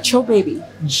premature baby.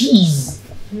 Jeez.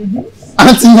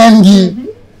 Auntie Nenge.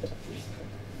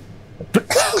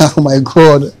 Oh my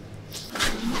God.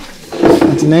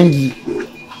 Auntie Nenge.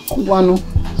 Wano.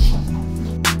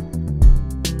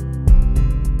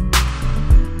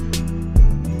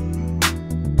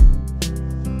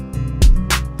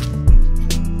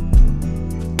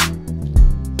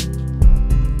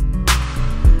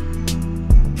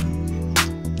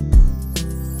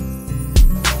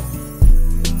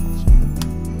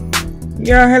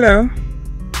 Yeah, hello.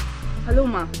 Hello,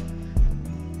 ma.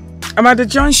 I'm at the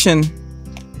junction.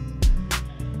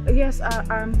 Yes,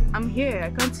 I'm here. I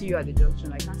can't see you at the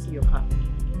junction. I can't see your car.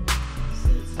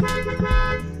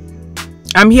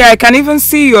 I'm here. I can even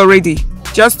see you already.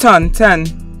 Just turn.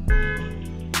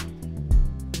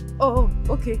 Oh,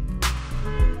 okay.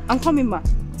 I'm coming, ma.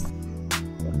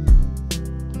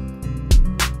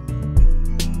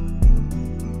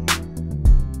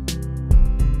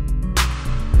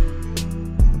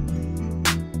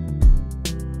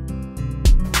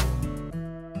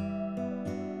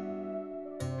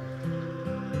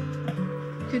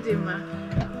 Good day, ma.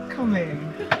 Come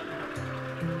in.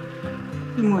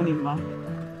 Good morning, ma.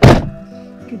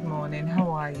 Good morning.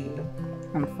 How are you?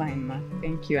 I'm fine, ma.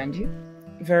 Thank you. And you?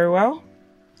 Very well.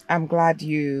 I'm glad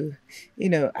you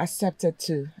accepted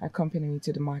to accompany me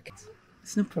to the market.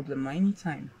 It's no problem, ma.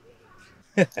 Anytime.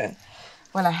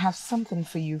 Well, I have something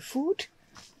for you. Food.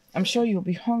 I'm sure you'll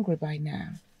be hungry by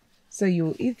now. So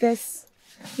you'll eat this,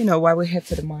 while we head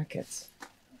to the market.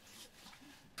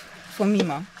 For me,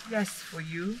 ma? Yes, for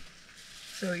you.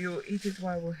 So you'll eat it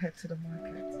while we head to the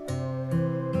market.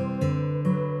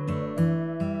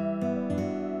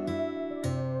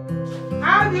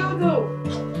 How do you do?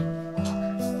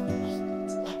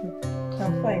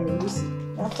 I'm fine, Lucy.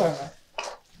 I'm fine.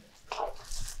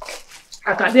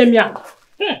 Academia.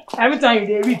 Every time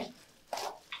you read.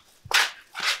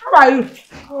 How are you?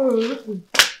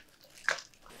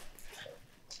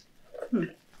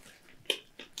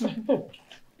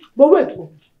 But wait.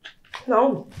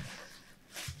 Now.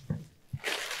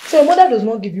 So your mother does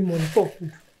not give you money for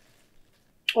food?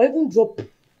 Or even drop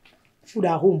food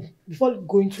at home before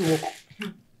going to work?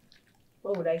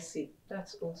 What would I say?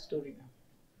 That's old story now.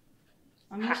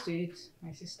 I'm used to it,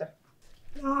 my sister.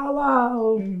 Oh,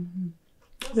 wow.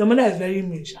 Your mother is very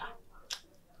mean.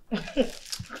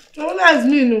 Your mother is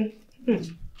mean.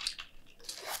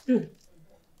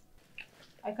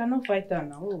 I cannot fight her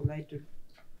now. What will I do?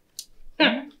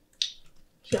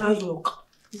 She has work.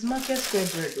 It's market square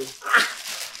bread though.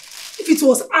 If it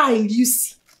was I, you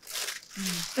see.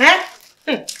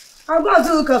 I'm going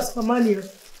to look up for money.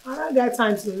 I don't get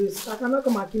time to this. I cannot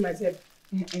come and kill myself.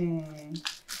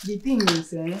 The thing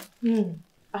is,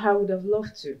 I would have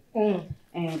loved to.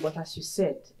 But as you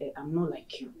said, I'm not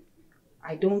like you.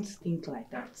 I don't think like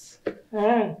that. So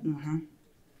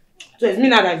it's me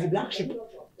now that's the black sheep.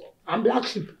 I'm black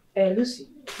sheep. Lucy,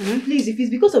 please, if it's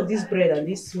because of this bread and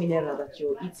this mineral that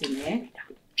you're eating,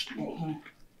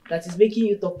 that is making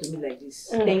you talk to me like this,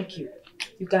 thank you.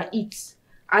 You can eat.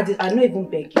 I not even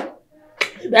beg you.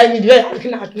 Then you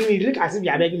looking at me, look as if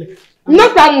you are begging me.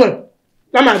 Not that one.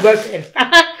 Not my boyfriend.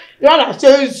 You know that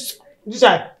says this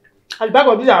side. At the back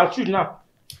of this our shoes now.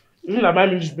 You know buy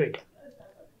me this bread.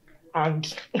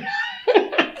 And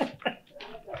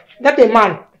that a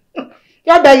man.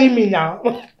 You're begging me now.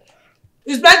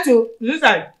 It's back to this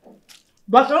side.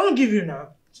 But I won't give you now.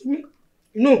 You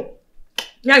know,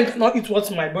 yeah, you cannot eat what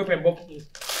my boyfriend bought me.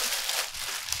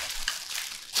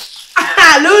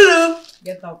 Lulu!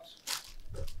 Get out.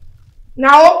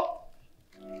 Now.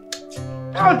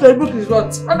 How to book is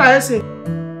what? What are you saying?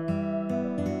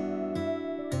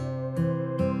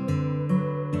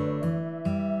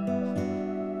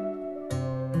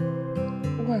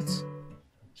 What?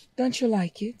 Don't you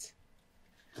like it?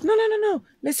 No.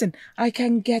 Listen, I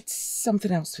can get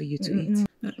something else for you to eat.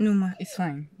 No, ma, it's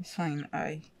fine. It's fine.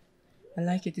 I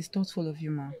like it. It's thoughtful of you,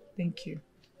 ma. Thank you.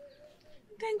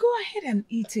 Then go ahead and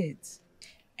eat it.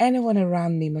 Anyone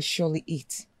around me must surely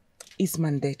eat. It's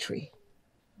mandatory.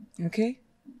 Okay?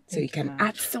 So you can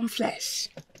add some flesh.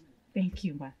 Thank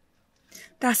you, ma.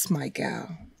 That's my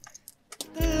girl.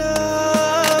 The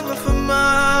love of a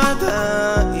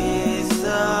mother is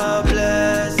a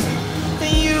blessing.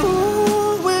 You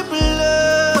will be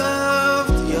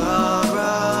loved, you're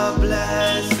a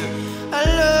blessing. I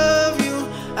love you,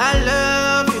 I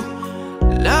love you.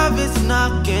 Love is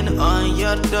knocking on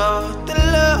your door. The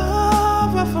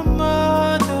love of a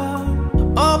mother.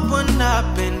 Open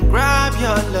up and grab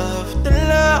your love. The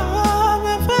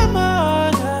love of a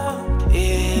mother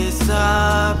is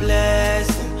a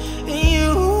blessing.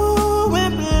 You will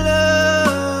be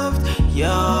loved, you're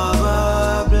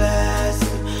a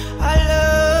blessing. I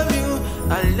love you,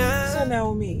 I love you. So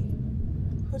Naomi,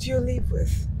 who do you live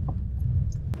with?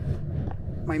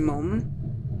 My mom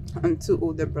and 2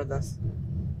 older brothers.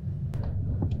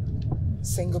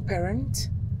 Single parent?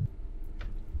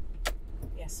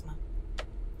 Yes, ma.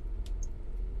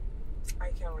 I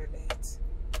can relate.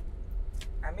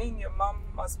 I mean, your mom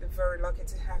must be very lucky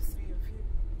to have 3 of you.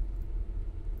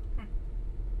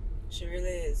 She really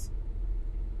is.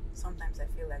 Sometimes I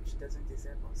feel like she doesn't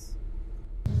deserve us.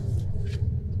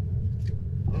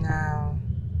 Now,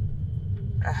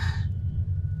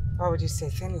 why would you say a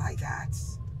thing like that?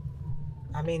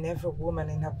 I mean, every woman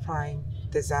in her prime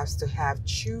deserves to have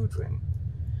children.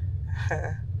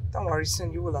 Don't worry,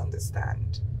 soon you will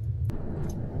understand.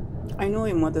 I know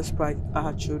a mother's pride are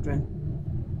her children.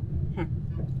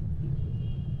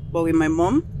 But with my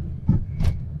mom,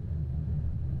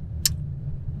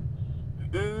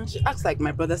 she acts like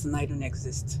my brothers and I don't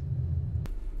exist.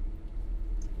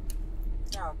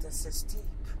 Now, this is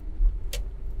deep.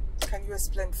 Can you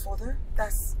explain further?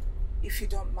 That's if you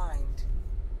don't mind.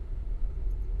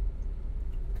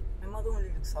 My mother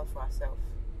only looks out for herself.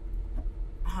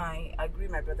 I agree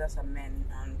my brothers are men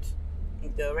and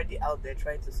they're already out there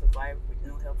trying to survive with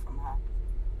no help from her.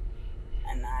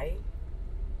 And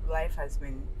life has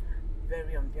been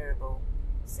very unbearable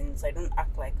since I don't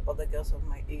act like other girls of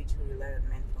my age who rely on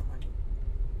men for money.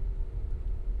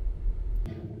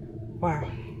 Wow.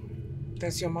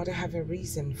 Does your mother have a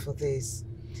reason for this?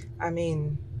 I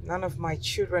mean, none of my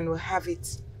children will have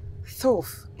it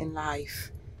tough in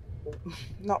life.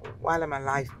 Not while I'm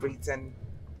alive, Britain.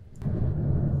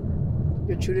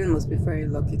 Your children must be very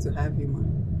lucky to have you, ma.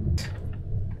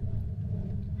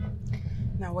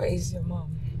 Now, where is your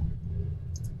mom?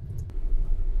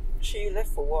 She left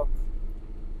for work.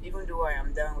 Even though I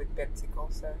am down with peptic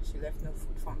ulcer, she left no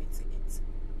food for me to eat.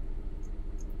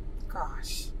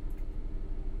 Gosh,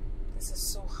 this is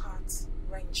so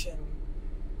heart-wrenching.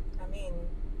 I mean,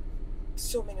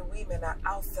 so many women are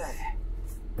out there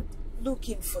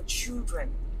looking for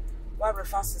children, while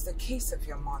reverse is the case of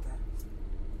your mother.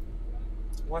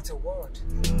 What a word.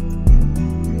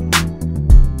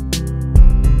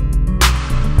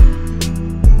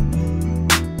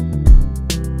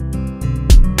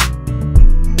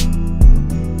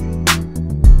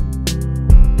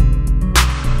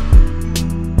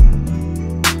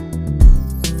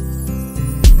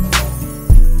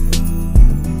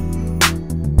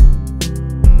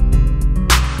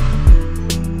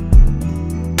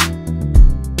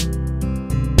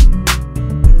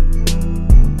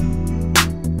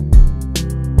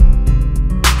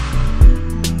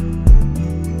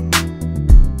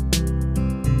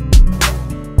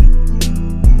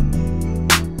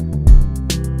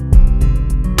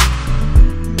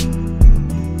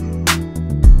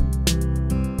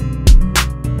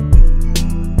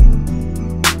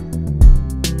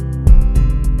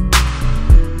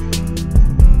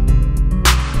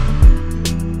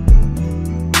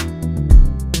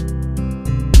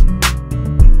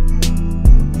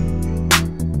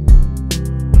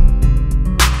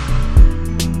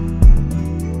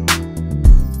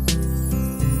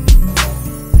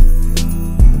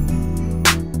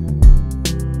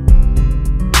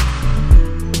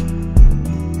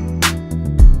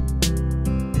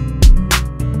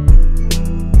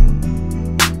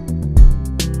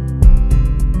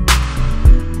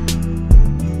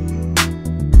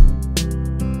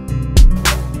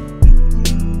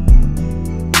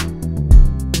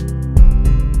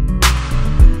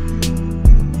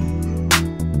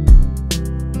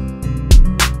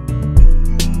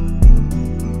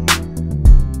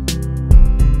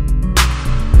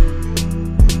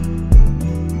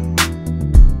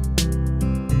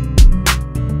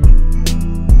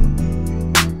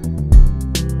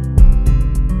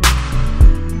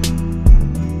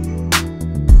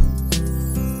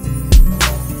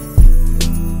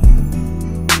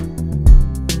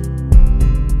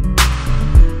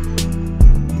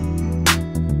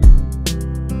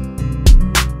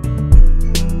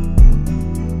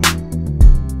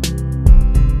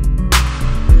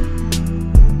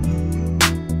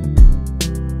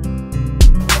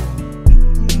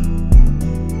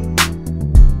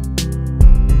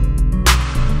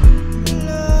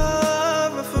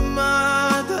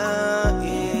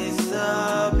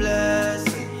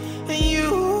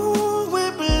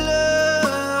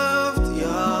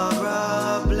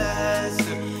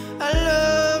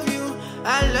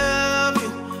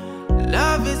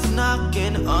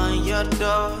 your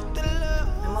door.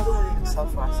 My mother only looks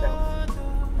out for herself.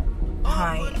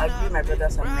 I agree my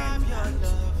brothers are men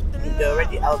and they're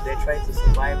already out there trying to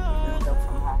survive with no help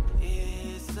from her.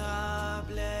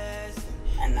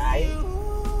 And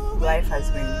life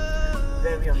has been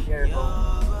very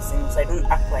unbearable since I don't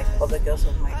act like other girls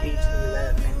of my age who rely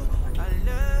on men for money.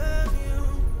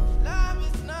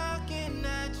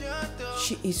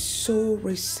 She is so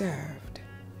reserved,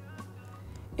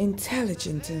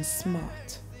 intelligent and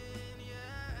smart.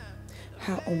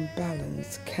 How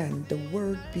unbalanced can the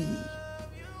world be?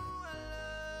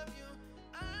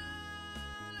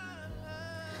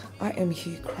 I am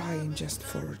here crying just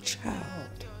for a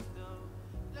child.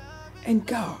 And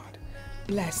God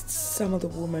blessed some of the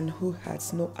woman who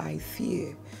has no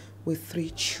idea with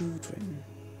 3 children.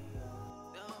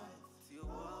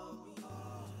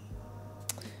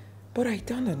 But I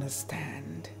don't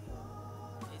understand.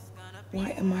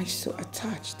 Why am I so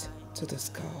attached to this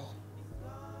girl?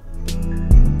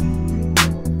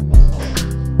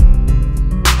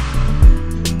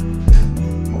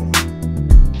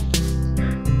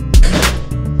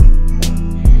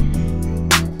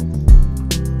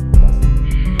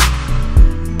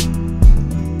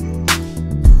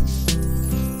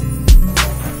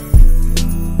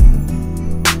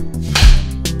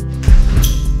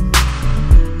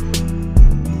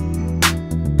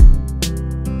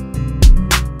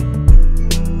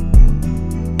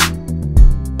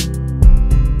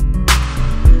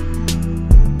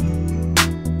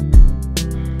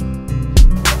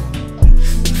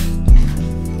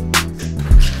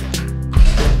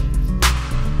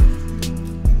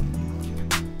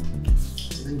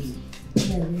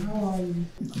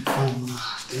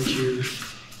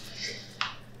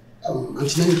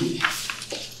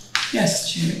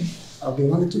 Yes, Jerry. I've been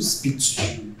wanting to speak to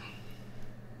you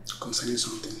concerning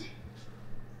something.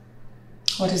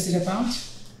 What is it about?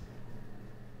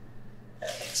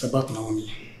 It's about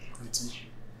Naomi, Auntie.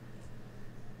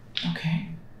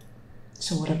 Okay.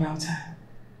 So what about her?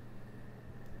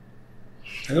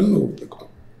 I don't know.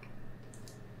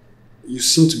 You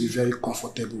seem to be very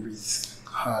comfortable with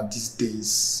her these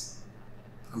days.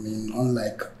 I mean,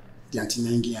 unlike the Auntie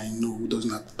Nengi I know who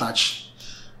doesn't attach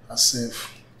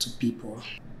herself to people.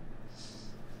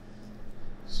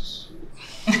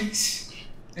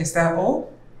 Is that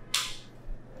all?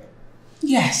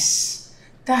 Yes,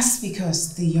 that's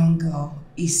because the young girl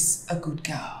is a good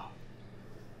girl.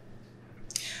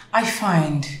 I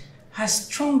find her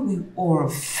strong willpower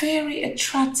very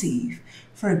attractive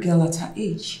for a girl at her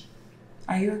age.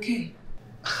 Are you okay?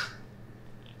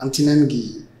 Auntie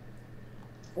Nengi,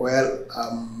 well,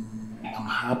 I'm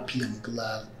happy, I'm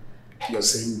glad you're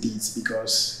saying this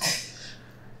because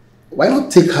why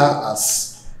not take her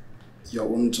as your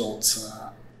own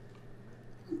daughter?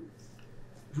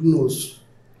 Who knows?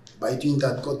 By doing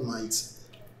that, God might,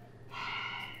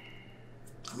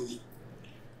 I mean,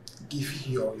 give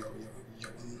you your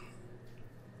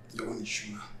own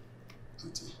issue,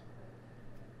 Auntie.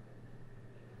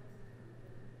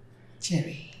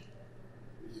 Jerry.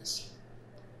 Yes.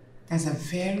 That's a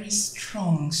very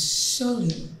strong,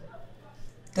 solemn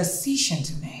decision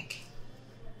to make.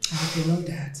 I hope you know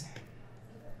that.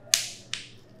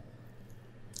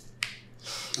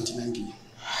 Auntie Nengi,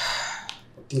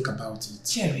 think about it.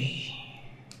 Jerry.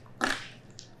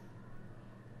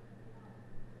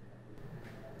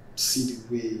 See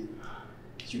the way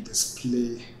you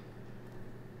display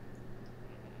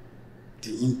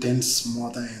the intense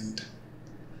mother and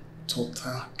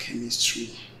daughter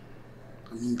chemistry.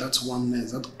 I mean, that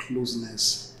oneness, that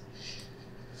closeness.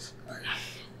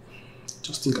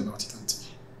 Just think about it, Auntie.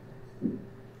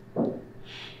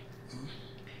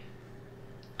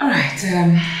 All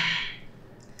right.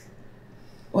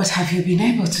 What have you been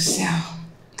able to sell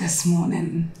this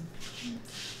morning?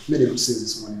 Made a good sales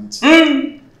this morning,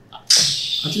 Auntie.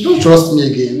 Auntie, don't trust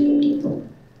me again.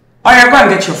 Oh, yeah, go and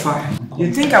get your file.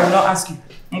 You think I will not ask you?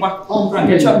 Go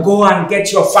and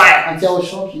get your file. Auntie, I will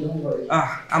shock you, don't worry.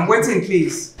 I'm waiting,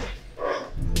 please.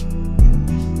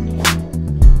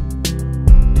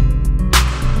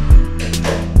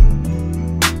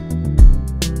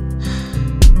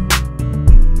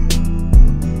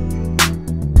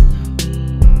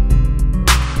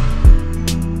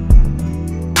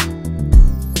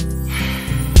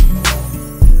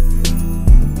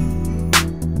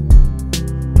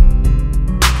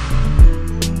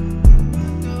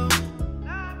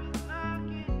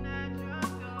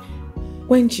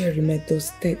 When Jerry made those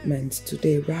statements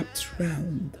today wrapped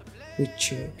round with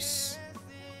jokes,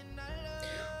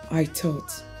 I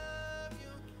thought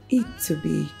it to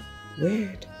be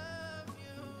weird,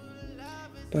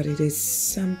 but it is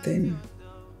something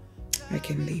I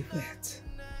can live with.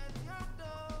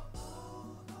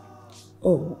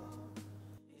 Oh,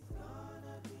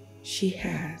 she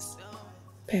has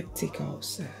peptic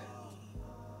ulcer.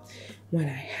 When I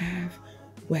have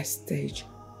wastage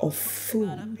of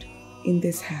food in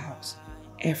this house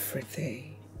every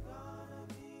day.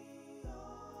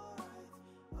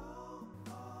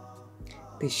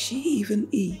 Did she even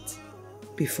eat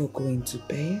before going to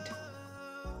bed?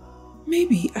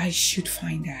 Maybe I should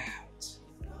find out.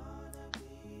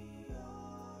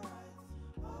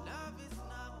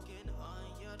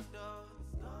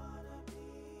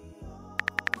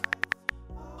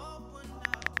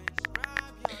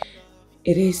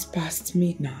 It is past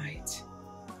midnight.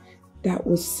 That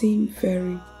would seem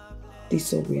very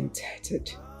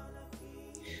disorientated.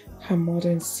 Her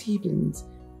modern siblings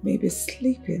may be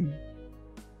sleeping.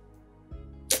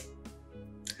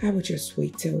 I will just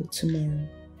wait till tomorrow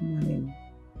morning.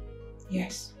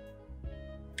 Yes.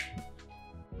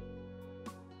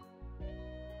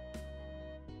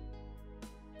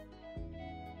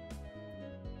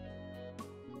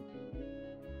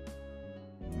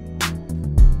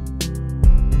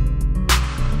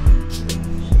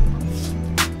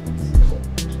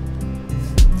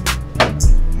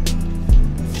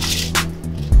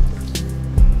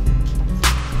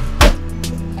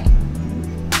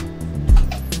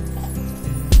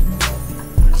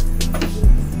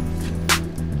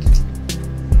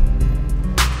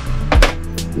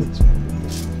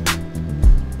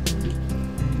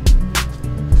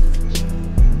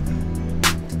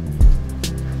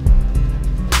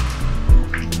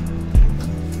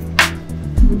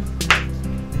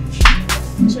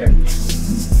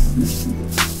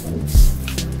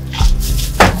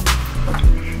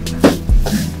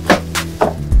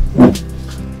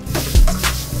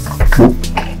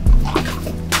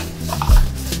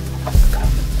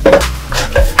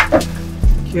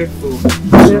 Careful.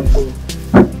 Careful.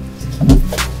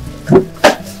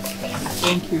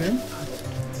 Thank you.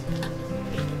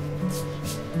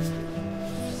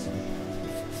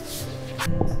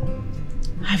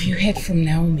 Have you heard from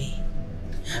Naomi?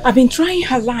 I've been trying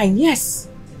her line, yes.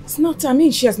 It's not,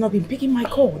 she has not been picking my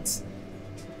calls.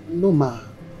 No, ma.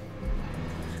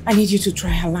 I need you to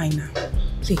try her line now,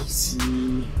 please.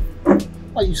 Why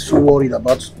are you so worried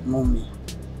about Naomi?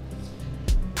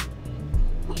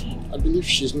 I believe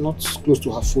she's not close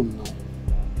to her phone now.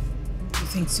 You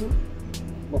think so?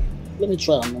 Well, let me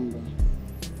try her number.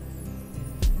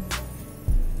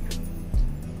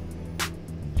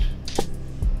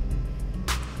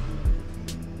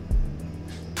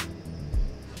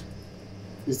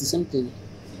 It's the same thing.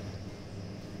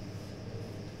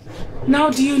 Now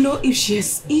do you know if she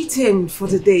has eaten for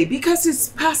the day? Because it's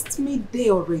past midday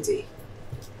already.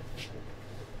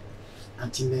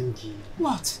 Auntie Mendy.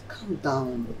 What? Calm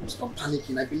down. Stop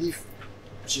panicking. I believe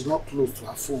she's not close to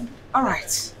her phone.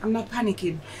 Alright, I'm not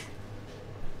panicking.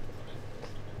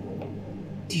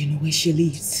 Do you know where she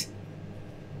lives?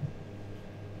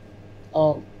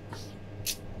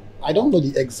 I don't know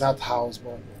the exact house,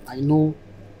 but I know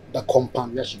the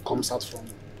compound where she comes out from.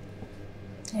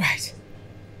 Alright.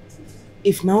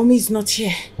 If Naomi is not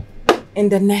here in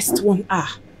the next 1 hour,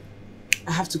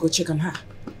 I have to go check on her.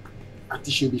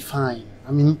 Auntie, she'll be fine.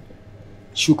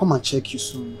 She'll come and check you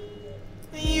soon.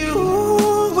 You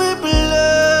will be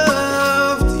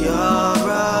loved, you're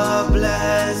a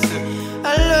blessing.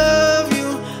 I love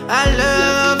you, I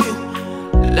love you.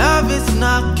 Love is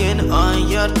knocking on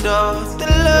your door. The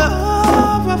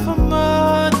love of a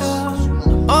mother.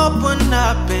 Open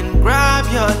up and grab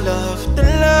your love. The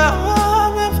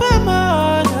love of a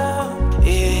mother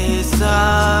is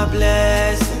a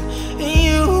blessing.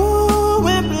 You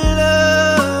will be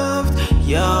loved,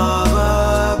 you're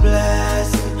a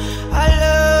blessing. I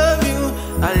love you,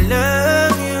 I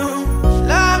love you.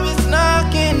 Love is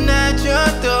knocking at your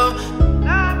door.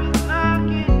 Love is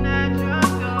knocking at your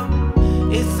door.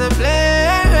 It's a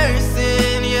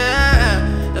blessing,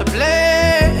 yeah, a blessing.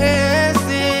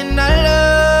 I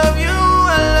love you,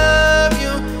 I love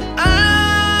you, I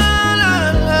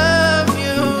love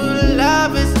you.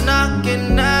 Love is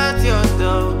knocking at your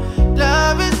door.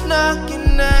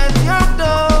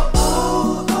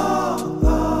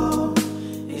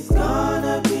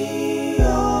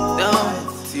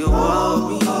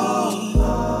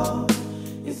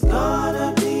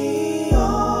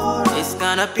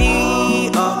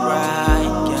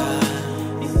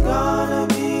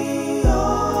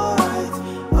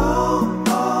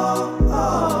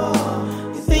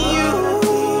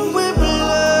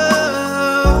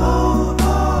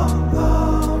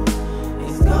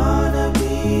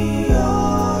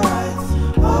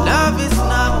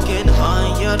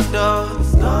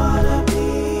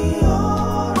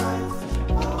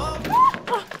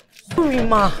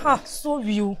 ma.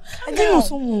 Sorry. I didn't know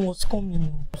someone was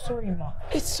coming. Sorry, ma.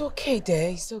 It's okay, dear.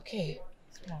 It's okay.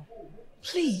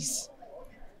 Please.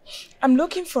 I'm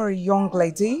looking for a young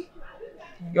lady.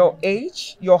 Your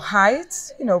age, your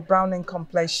height, brown in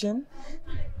complexion.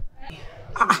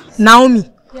 Naomi.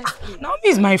 Yes, Naomi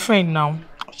is my friend now.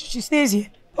 She stays here.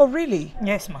 Oh, really?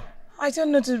 Yes, ma. I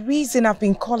don't know the reason I've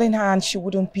been calling her and she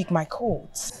wouldn't pick my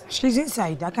calls. She's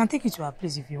inside. I can take you to her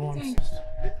place if you want. Please,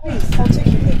 I'll take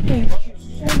you there. Thank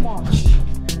you so much.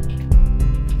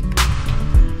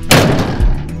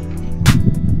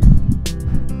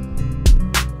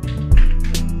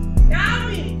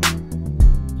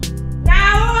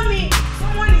 Naomi!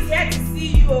 Someone is here to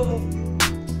see you.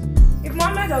 If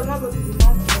Mohammed does not go to the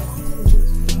mountain,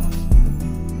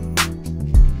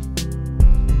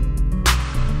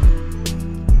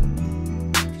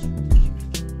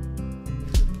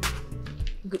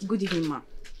 Good evening, ma.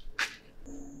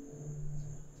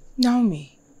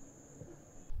 Naomi.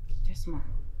 Yes, ma.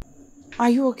 Are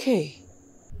you okay?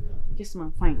 Yes,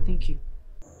 ma. Fine, thank you.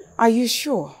 Are you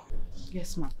sure?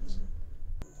 Yes, ma.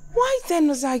 Why then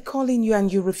was I calling you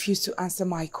and you refused to answer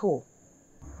my call?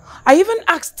 I even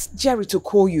asked Jerry to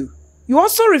call you. You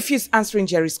also refused answering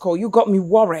Jerry's call. You got me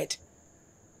worried.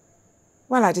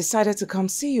 Well, I decided to come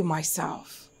see you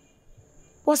myself.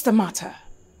 What's the matter?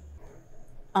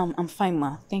 I'm fine,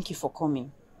 ma. Thank you for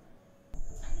coming.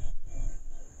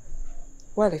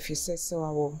 Well, if you say so, I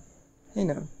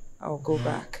will go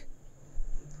back.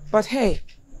 But hey,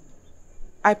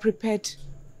 I prepared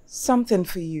something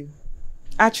for you.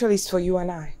 Actually, it's for you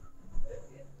and I.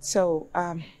 So,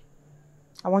 I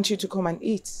want you to come and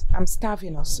eat. I'm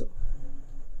starving also.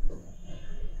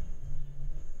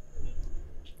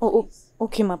 Oh,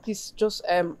 okay, ma. Please, just,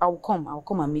 I'll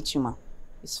come and meet you, ma.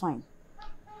 It's fine.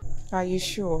 Are you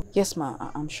sure? Yes, ma.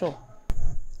 I'm sure.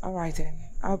 All right, then.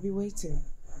 I'll be waiting.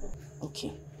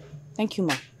 Okay. Thank you,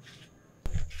 ma.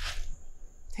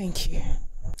 Thank you.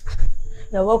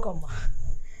 You're welcome, ma.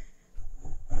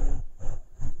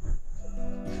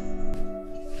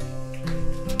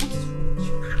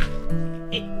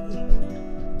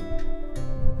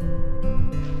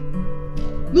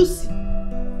 Lucy!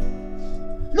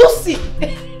 Lucy!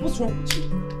 What's wrong with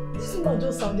you? This woman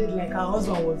just sounded like her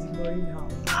husband was ignoring her.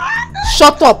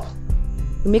 Shut up!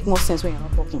 You make more sense when you're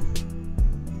not talking.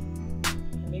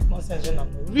 Make more sense when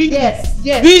I'm not. Really? Yes,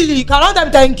 yes. Really? Cannot tell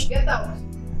me thank you. Get that one.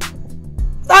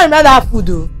 Don't remember that food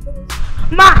though.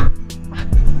 Ma!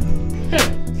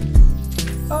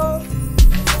 Oh.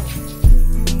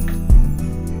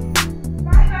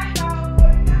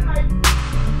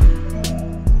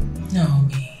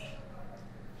 Naomi.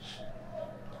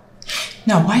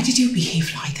 Now, why did you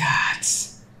behave like that?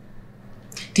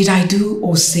 Did I do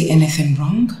or say anything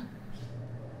wrong?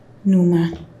 No,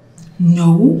 ma.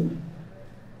 No?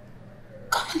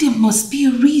 Come on, there must be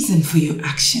a reason for your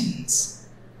actions.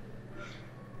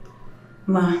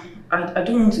 Ma, I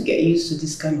don't want to get used to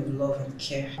this kind of love and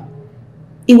care.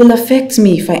 It will affect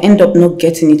me if I end up not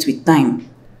getting it with time.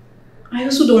 I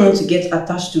also don't want to get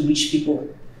attached to rich people.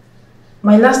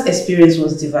 My last experience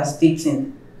was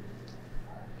devastating.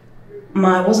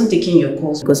 Ma, I wasn't taking your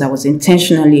calls because I was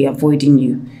intentionally avoiding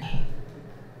you.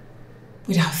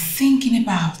 Without thinking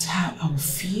about how I will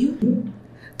feel?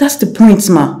 That's the point,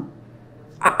 ma.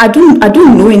 I don't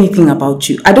know anything about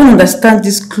you. I don't understand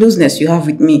this closeness you have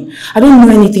with me. I don't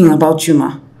know anything about you,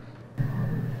 ma.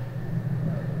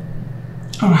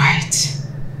 Alright.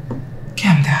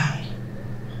 Calm down.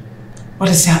 What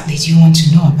exactly do you want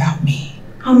to know about me?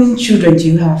 How many children do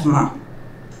you have, ma?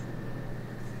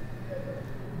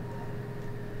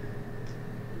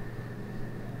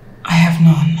 I have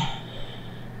none.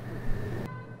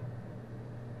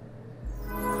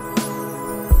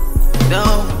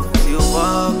 Don't you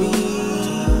worry,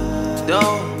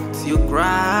 don't you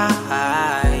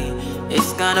cry.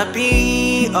 It's gonna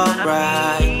be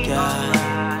alright,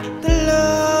 yeah. The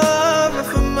love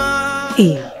of a man.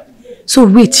 Hey, so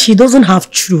wait, she doesn't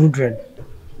have children.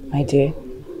 My dear,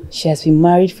 she has been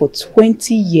married for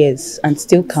 20 years and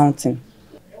still counting.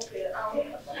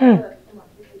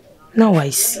 Now I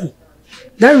see.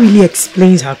 That really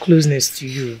explains her closeness to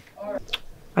you.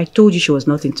 I told you she was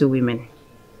not into women.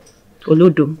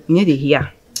 Olodo, you need a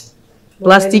ear.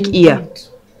 Plastic ear.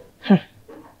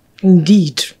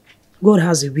 Indeed, God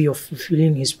has a way of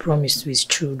fulfilling his promise to his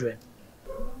children.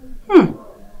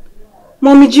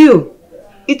 Mommy Jill,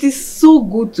 it is so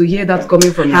good to hear that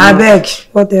coming from you. I beg,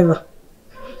 whatever.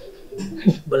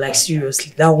 But like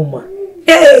seriously, that woman.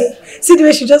 Hey, see the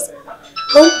way she just...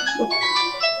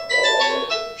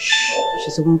 Shh,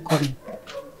 she's the one calling.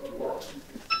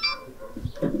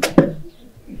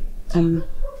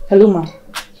 Hello, ma.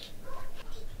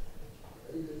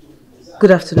 Good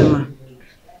afternoon, ma.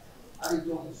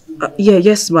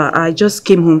 Yes, ma. I just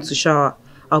came home to shower.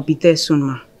 I'll be there soon,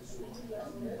 ma.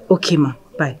 Okay, ma.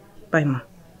 Bye. Bye, ma.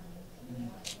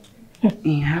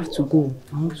 I have to go.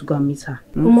 I want to go and meet her.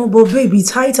 But baby, it's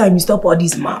high time you stop all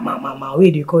this mama.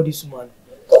 Where they call this woman?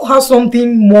 Go have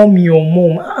something mommy or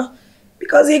mom. Huh?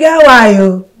 Because you got why,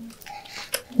 yo.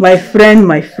 My friend.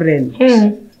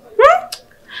 You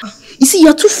see,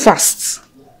 you're too fast.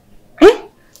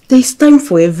 There's time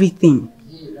for everything.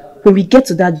 When we get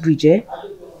to that bridge,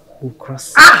 we'll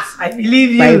cross. I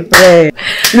believe you. My friend.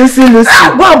 Lucy.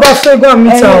 Go and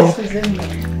meet her.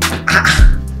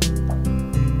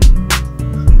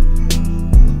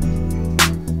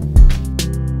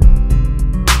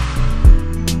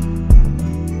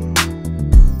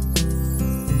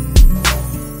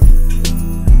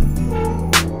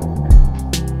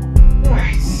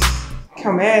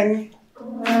 Come in.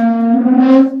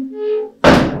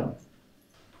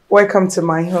 Welcome to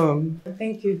my home.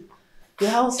 Thank you. The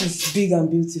house is big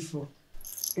and beautiful.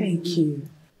 Thank you.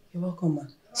 You're welcome, ma.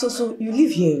 So you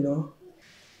live here, you know?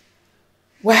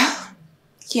 Well,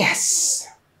 yes.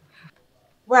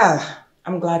 Well,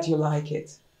 I'm glad you like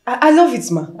it. I love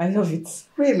it, ma. I love it.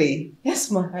 Really?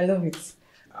 Yes, ma. I love it.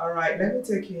 All right, let me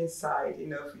take you inside,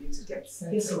 for you to get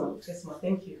settled. Yes, ma. Yes, ma.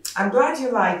 Thank you. I'm glad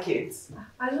you like it.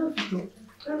 I love it.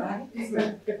 All right.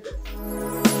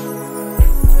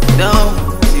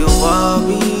 Don't you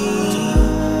worry,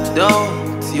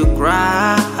 don't you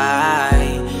cry.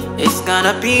 It's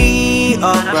gonna be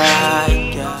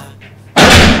alright.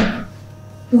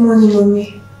 Good morning,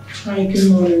 mommy. Hi, good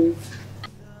morning.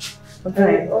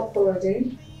 Okay, up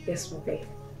already? Yes, baby.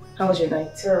 How was your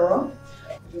night? Tara,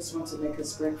 I just want to make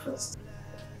us breakfast.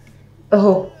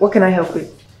 Oh, what can I help with?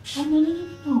 Oh,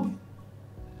 no.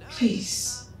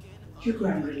 Please, you go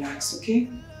and relax, okay?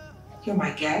 You're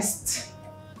my guest.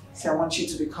 So I want you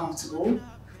to be comfortable,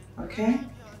 okay?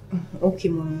 Okay,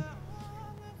 mommy.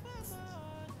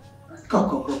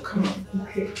 Go, come on.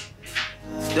 Okay.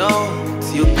 Don't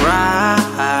you cry.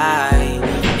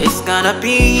 It's gonna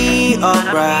be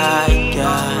alright.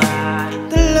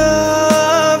 The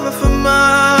love of a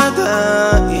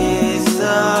mother is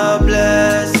a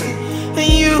blessing, and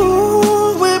you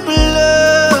will be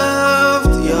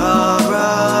loved. You're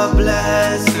a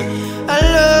blessing. I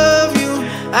love you.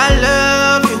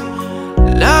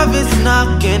 Love is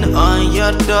knocking on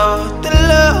your door. The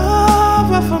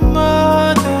love of a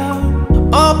mother.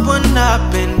 Open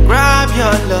up and grab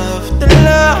your love. The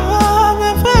love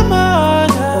of a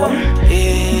mother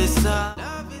is a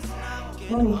love is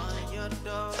knocking on your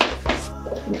door.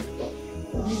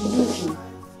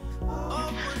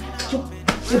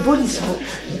 Your body's hot.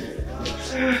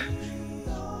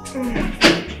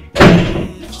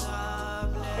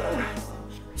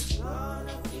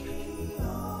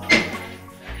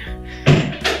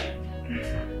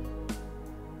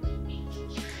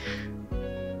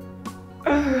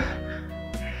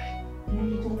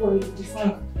 Don't worry, you'll be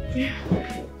fine.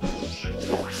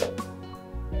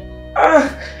 Sorry.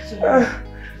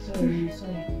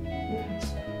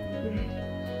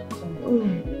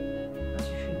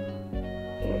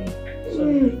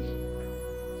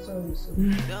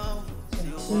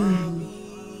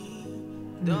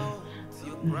 Don't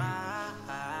you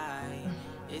cry.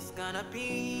 It's gonna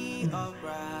be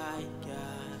alright.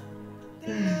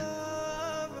 The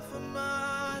love of a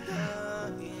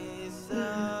mother is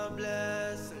a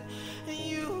blessing, and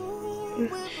you will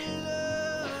be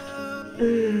loved.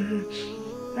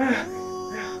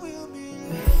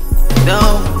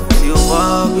 Don't you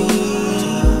worry,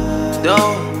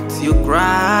 don't you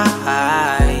cry.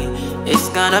 It's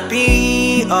gonna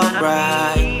be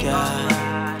alright.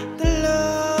 The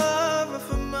love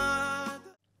of a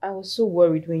mother. I was so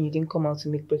worried when you didn't come out to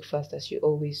make breakfast as you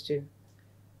always do.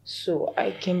 So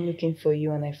I came looking for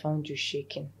you and I found you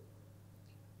shaking.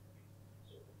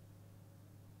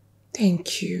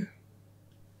 Thank you.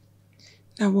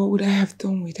 Now what would I have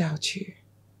done without you?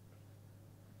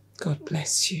 God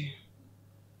bless you.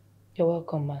 You're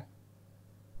welcome, ma.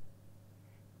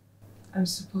 I'm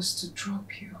supposed to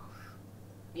drop you off.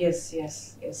 Yes,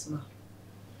 ma.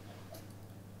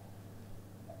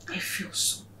 I feel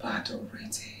so bad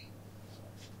already.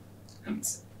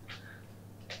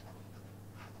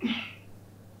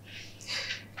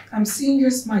 I'm seeing you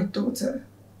as my daughter.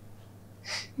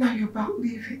 Now you're about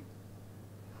leaving.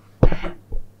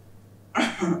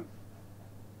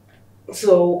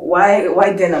 So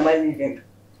why then am I leaving?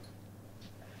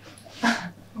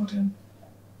 Hold on.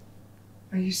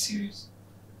 Are you serious?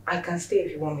 I can stay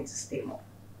if you want me to stay more.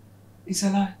 It's a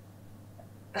lie.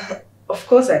 Of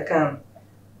course I can.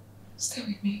 Stay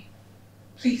with me.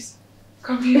 Please.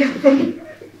 Come here.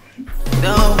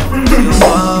 Don't you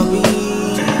worry,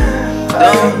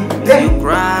 don't you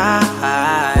cry.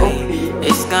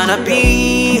 It's gonna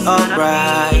be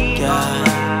alright,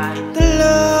 yeah. The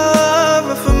love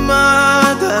of a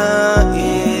mother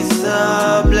is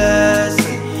a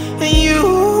blessing, and you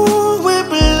will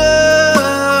be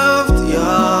loved.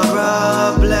 You're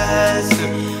a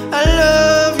blessing. I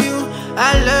love you, I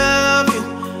love you.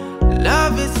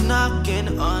 Love is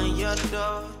knocking on your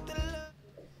door.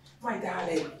 My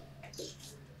darling,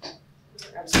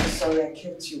 I'm so sorry I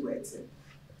kept you waiting.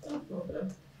 No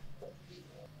problem.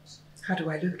 How do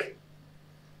I look?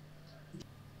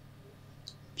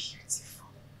 Beautiful.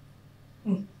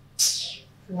 Who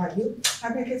are you? I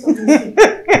make it something.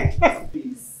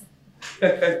 Please.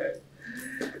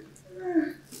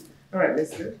 Alright,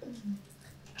 let's go.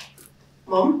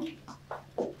 Mom?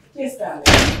 Yes, darling.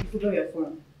 You put on your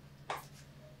phone.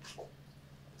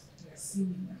 Yeah, see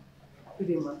me now. Good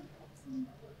day, Mom.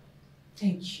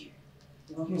 Thank you.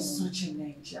 You're such an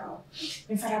angel.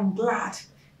 In fact, I'm glad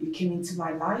you came into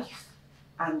my life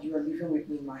and you are living with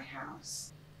me in my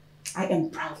house. I am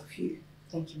proud of you.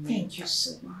 Thank you, Mom. Thank you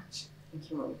so much. Thank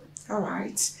you, Mom. All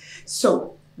right.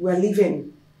 So, we're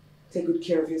leaving. Take good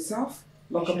care of yourself.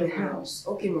 Lock up the house.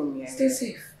 Okay, Mommy. Stay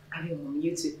safe. I will, Mom.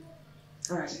 You too.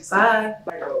 All right. Let's bye.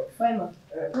 Go. Bye, girl. Bye, Mom.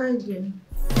 Bye, Jenny.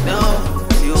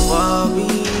 Don't you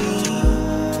worry,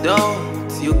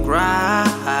 don't you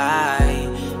cry.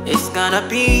 It's gonna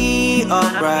be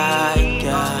alright,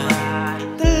 yeah.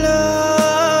 The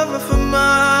love of a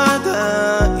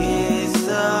mother is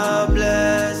a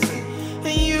blessing,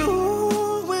 and you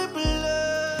will be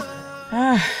loved.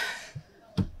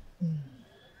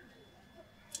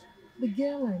 The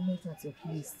girl I met at your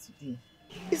place today,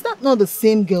 is that not the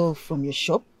same girl from your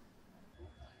shop?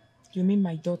 You mean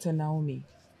my daughter Naomi?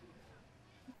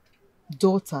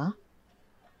 Daughter?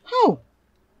 How?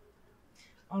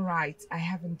 All right, I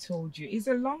haven't told you. It's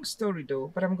a long story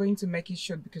though, but I'm going to make it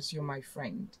short because you're my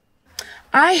friend.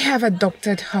 I have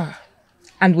adopted her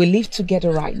and we live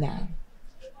together right now.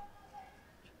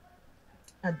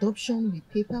 Adoption with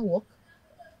paperwork?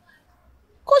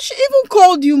 Because she even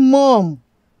called you mom.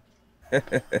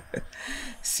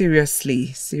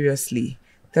 Seriously,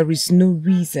 there is no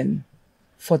reason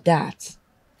for that.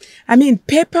 I mean,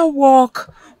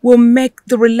 paperwork will make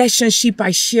the relationship I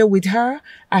share with her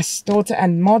as daughter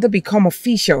and mother become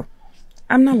official.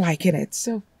 I'm not liking it,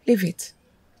 so leave it.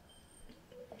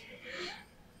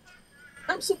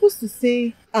 I'm supposed to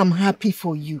say I'm happy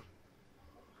for you.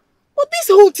 But this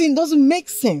whole thing doesn't make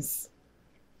sense.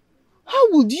 How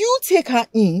would you take her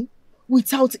in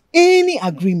without any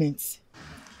agreement?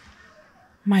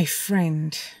 My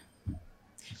friend,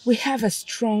 we have a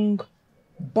strong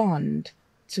bond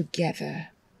together.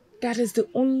 That is the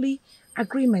only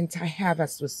agreement I have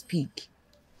as we speak.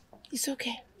 It's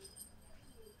okay.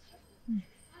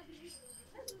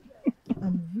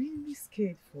 I'm really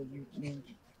scared for you,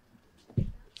 Nengi.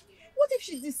 What if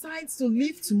she decides to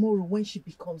leave tomorrow when she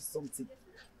becomes something?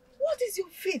 What is your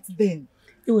fate then?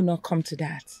 It will not come to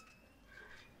that.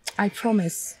 I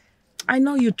promise. I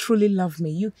know you truly love me.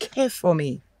 You care for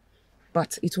me.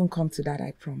 But it won't come to that,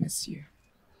 I promise you.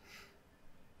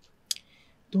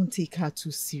 Don't take her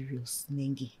too serious,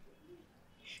 Nengi.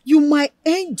 You might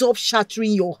end up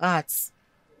shattering your heart.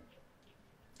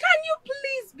 Can you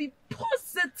please be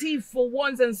positive for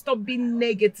once and stop being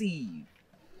negative?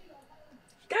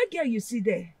 That girl you see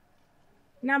there,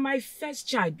 now my first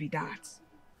child be that.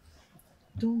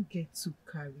 Don't get too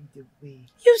carried away.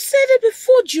 You said it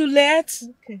before, Juliet.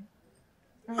 Okay.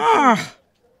 I've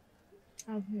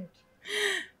heard.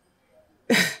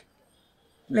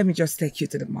 Let me just take you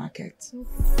to the market.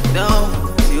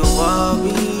 Don't you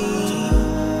worry,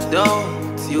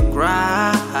 don't you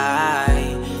cry.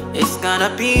 It's gonna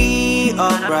be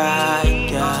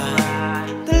alright, yeah.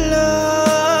 The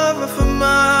love of a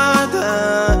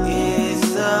mother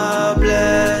is a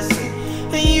blessing,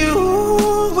 and you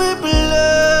will be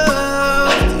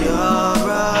loved. You're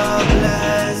a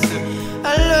blessing.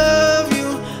 I love you,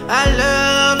 I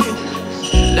love you.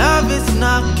 Love is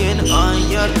knocking on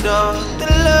your door. The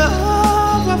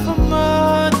love of a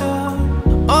mother.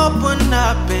 Open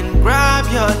up and grab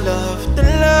your love. The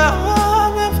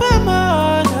love of a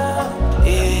mother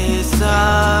is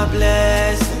a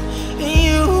blessing.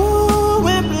 You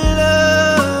will be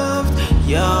loved.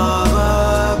 You're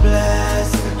a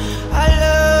blessing. I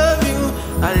love you.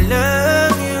 I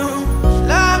love you.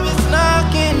 Love is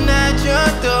knocking at your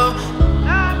door.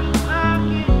 Love is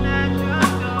knocking at your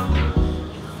door.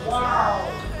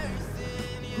 Wow.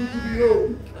 Good to be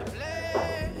home.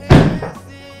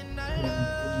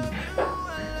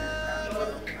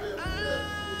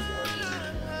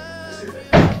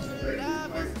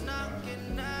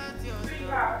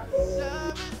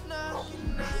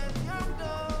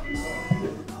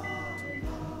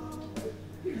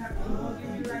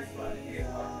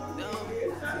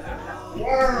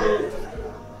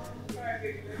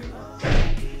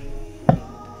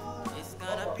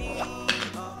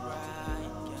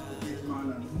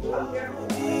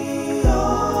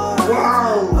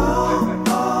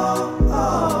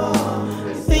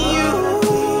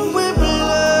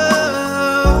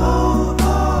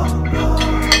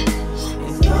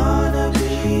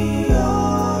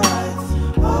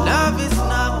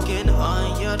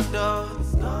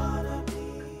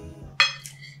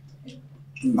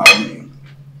 Naomi,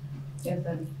 Yes,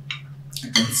 Daddy. I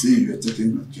can see you're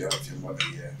taking good care of your mother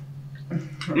here.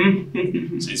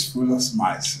 She's full of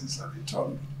smiles since her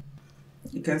return.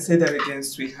 You can say that again,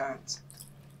 sweetheart.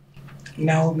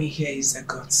 Naomi here is a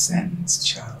God-sent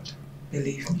child.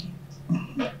 Believe me.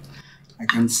 I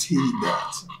can see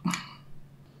that.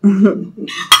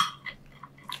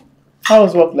 How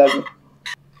was work, Daddy?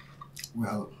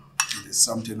 Well, it is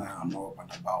something I am open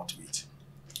about with.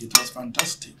 It was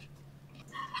fantastic.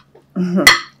 I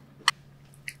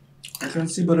can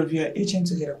see both of you are itching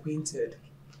to get acquainted.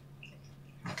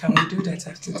 Can we do that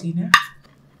after dinner?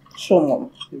 Sure,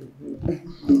 Mom.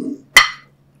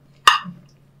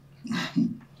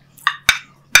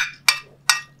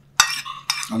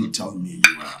 Don't tell me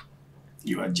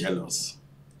you are jealous.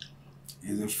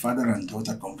 It's a father and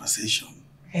daughter conversation.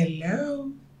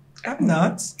 Hello? I'm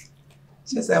not.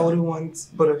 Just I wouldn't want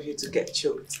both of you to get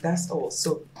choked. That's all.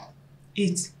 So,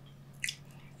 eat.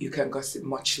 You can gossip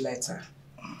much later.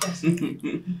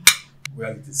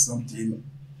 Well, it is something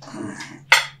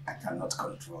I cannot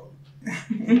control.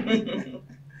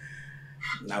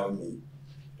 Naomi,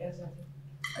 Yes, Daddy.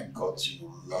 I got you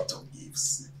a lot of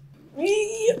gifts.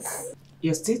 Yes.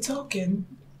 You're still talking.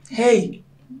 Hey,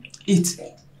 eat.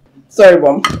 Sorry,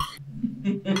 Mom.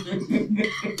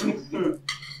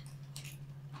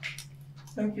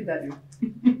 Thank you, Daddy.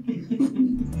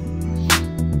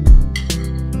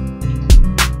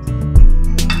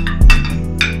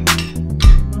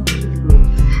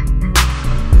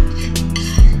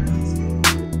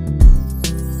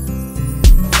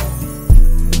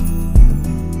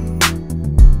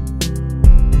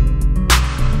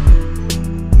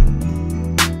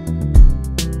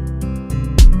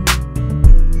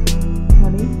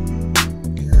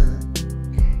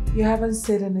 You haven't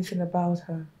said anything about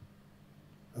her.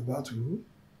 About who?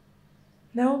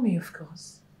 Naomi, of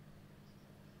course.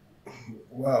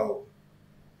 Wow,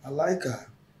 I like her.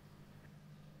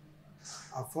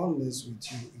 Her fondness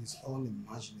with you is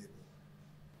unimaginable.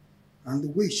 And the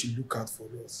way she look out for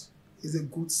us is a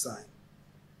good sign.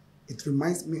 It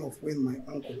reminds me of when my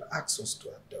uncle asked us to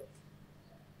adopt.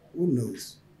 Who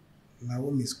knows?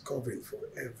 Naomi is covering for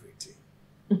everything.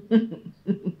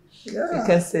 Yeah. You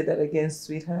can say that again,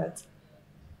 sweetheart.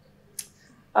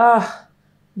 Ah,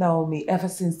 Naomi, ever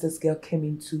since this girl came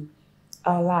into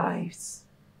our lives,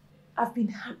 I've been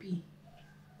happy.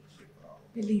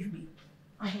 Believe me,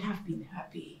 I have been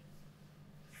happy.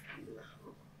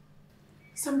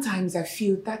 Sometimes I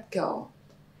feel that girl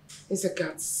is a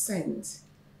godsend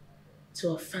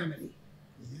to our family.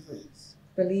 Yes.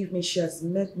 Believe me, she has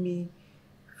made me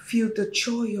feel the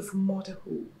joy of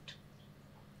motherhood.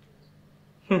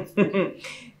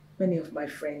 Many of my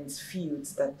friends feel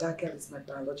that girl is my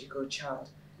biological child,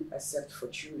 except for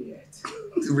Juliet.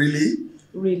 Really?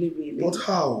 Really. But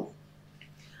how?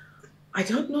 I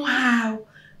don't know how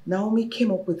Naomi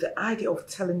came up with the idea of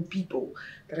telling people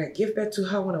that I gave birth to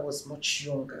her when I was much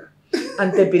younger.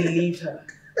 And they believed her.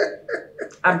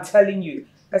 I'm telling you,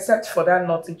 except for that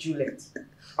naughty Juliet.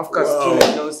 Of course, Wow.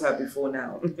 Juliet knows her before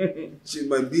now. She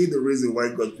might be the reason why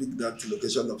God picked that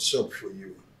location of shop for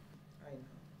you. I know.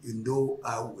 You know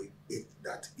how we ate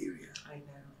that area. I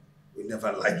know. We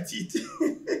never liked it.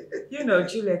 You know,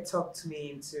 Juliet talked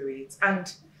me into it.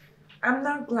 And I'm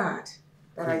not glad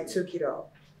that I took it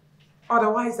up.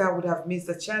 Otherwise, I would have missed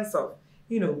the chance of,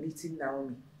 meeting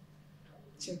Naomi.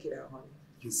 Check it out, honey.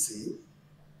 You see?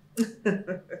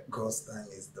 God's time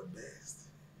is the best.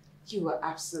 You are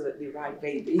absolutely right,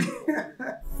 baby.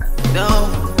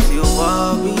 Don't you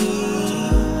worry,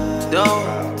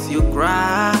 don't you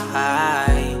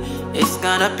cry. It's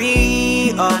gonna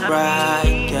be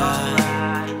alright,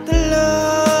 girl. The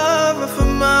love of a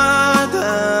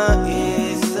mother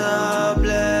is a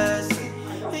blessing.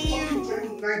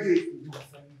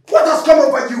 What has come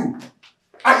over you?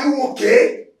 Are you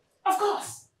okay? Of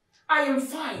course, I am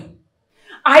fine.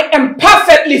 I am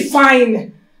perfectly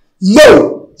fine.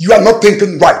 No, you are not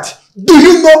thinking right. Do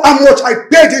you know how much I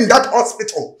paid in that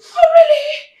hospital? Oh,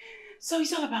 really? So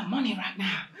it's all about money right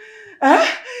now. Huh?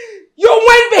 You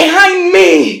went behind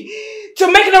me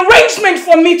to make an arrangement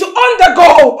for me to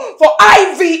undergo for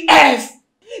IVF.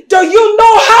 Do you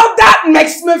know how that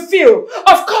makes me feel?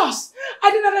 Of course,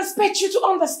 I did not expect you to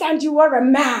understand you were a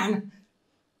man.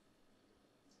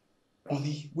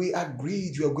 Honey, we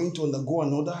agreed you are going to undergo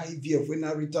another IVF when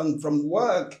I return from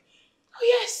work. Oh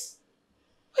yes,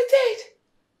 we did.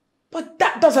 But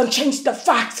that doesn't change the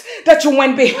fact that you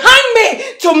went behind me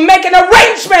to make an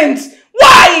arrangement.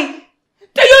 Why?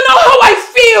 Do you know how I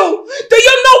feel? Do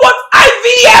you know what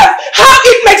IVF, how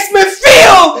it makes me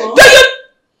feel? Do you...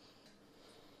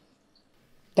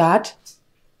 Dad,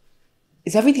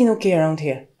 is everything okay around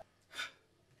here?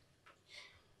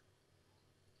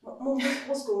 Mom,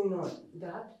 what's going on,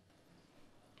 Dad?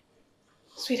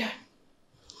 Sweetheart,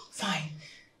 fine.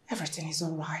 Everything is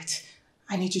all right.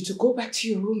 I need you to go back to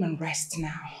your room and rest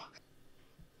now.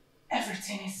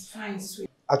 Everything is fine, sweet.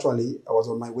 Actually, I was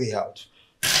on my way out.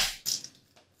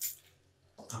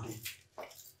 Okay.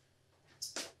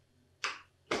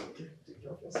 Okay, take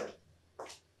care of yourself.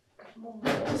 Mom,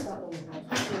 what's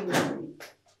happening?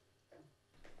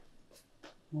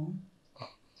 Mom?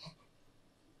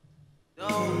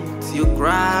 Don't you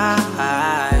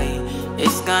cry,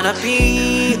 it's gonna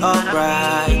be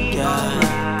alright,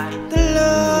 yeah. The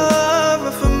love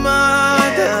of a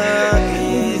mother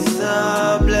is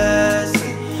a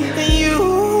blessing, and you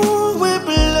will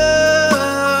be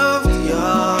loved,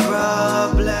 you're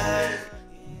a blessing.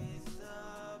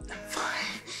 I'm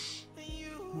fine.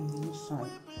 I'm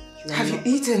fine. Have you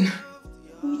eaten?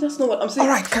 That's not what I'm saying.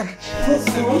 All right, come.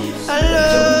 I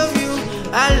love you,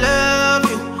 I love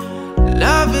you.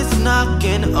 Love is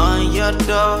knocking on your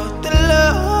door. The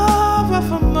love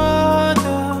of a mother.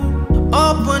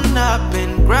 Open up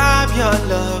and grab your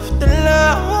love. The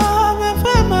love of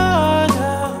a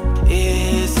mother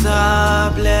is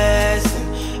a blessing.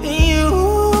 You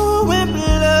will be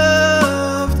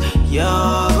loved. You're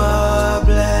a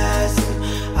blessing.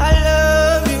 I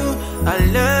love you. I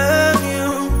love you.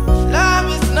 Love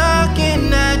is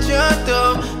knocking at your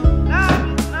door.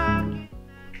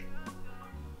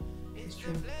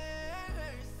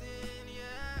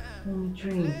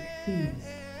 Drink, please.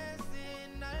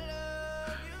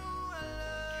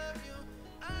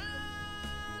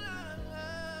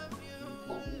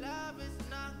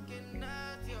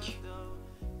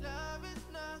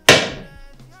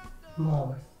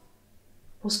 Mom,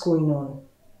 what's going on?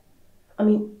 I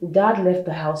mean, Dad left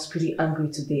the house pretty angry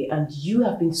today and you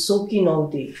have been soaking all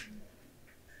day.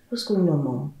 What's going on,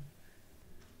 Mom?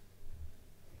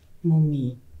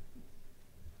 Mommy,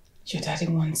 your daddy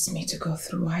wants me to go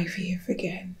through IVF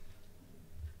again.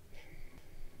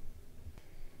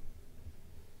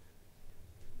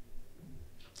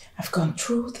 I've gone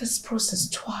through this process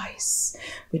twice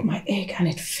with my egg and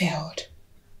it failed.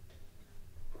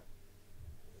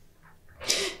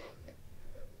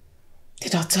 The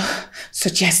doctor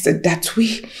suggested that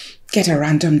we get a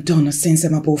random donor since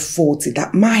I'm above 40,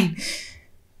 that mine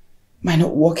might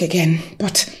not work again,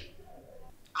 but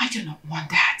I do not want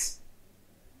that.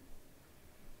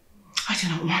 I do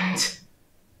not want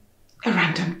a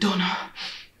random donor.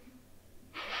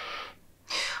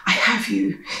 I have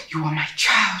you. You are my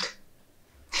child.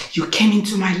 You came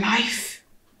into my life.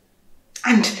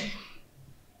 And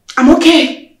I'm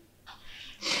okay.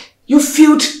 You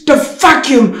filled the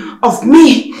vacuum of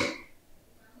me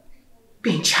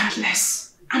being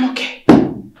childless. I'm okay.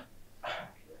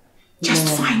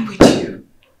 Just fine with you.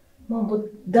 Mom,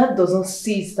 but Dad doesn't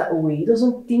see it that way. He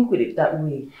doesn't think with it that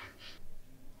way.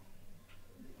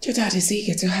 Your dad is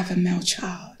eager to have a male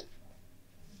child.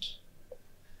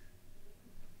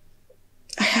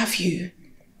 I have you.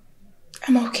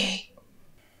 I'm okay.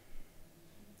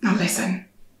 Now listen,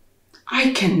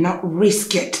 I cannot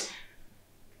risk it.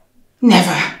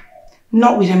 Never.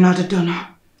 Not with another donor.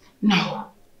 No.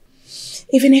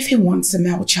 Even if he wants a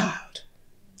male child,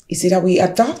 is it that we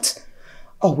adopt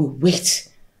or we wait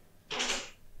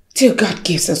till God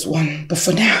gives us one? But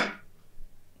for now,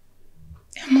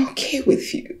 I'm okay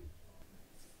with you.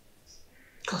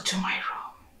 Go to my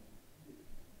room.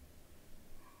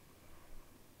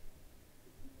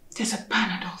 There's a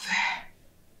Panadol there.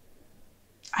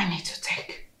 I need to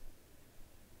take.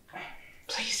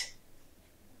 Please.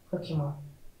 Okay, Mom.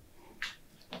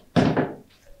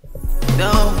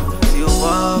 Don't you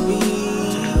worry,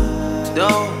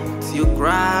 don't you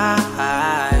cry.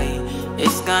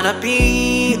 It's gonna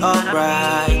be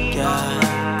alright,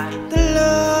 yeah. The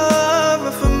love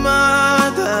of a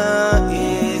mother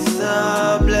is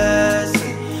a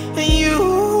blessing, and you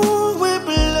will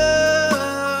be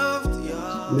loved.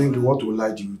 Nengi, what will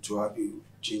I do to have you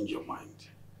change your mind?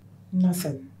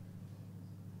 Nothing.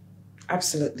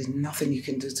 Absolutely nothing you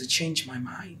can do to change my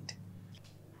mind.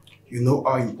 You know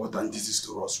how important this is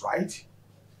to us, right?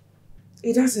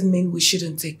 It doesn't mean we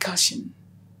shouldn't take caution.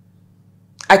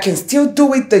 I can still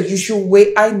do it the usual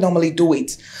way I normally do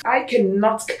it. I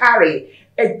cannot carry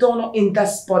a donor in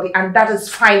this body, and that is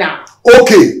final.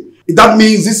 Okay, that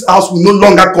means this house will no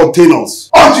longer contain us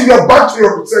until you are back to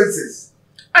your senses.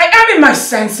 I am in my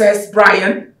senses,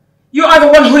 Brian. You are the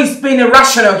one who is being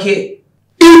irrational here.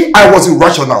 If I was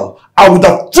irrational, I would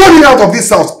have thrown you out of this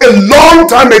house a long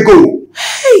time ago.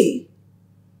 Hey,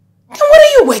 then what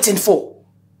are you waiting for?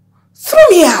 Throw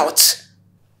me out.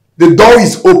 The door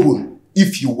is open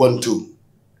if you want to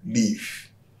leave.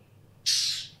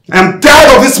 I'm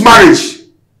tired of this marriage.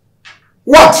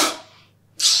 What?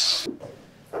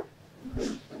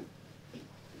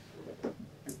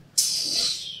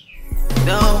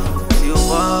 Don't you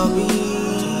worry,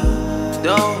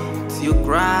 don't you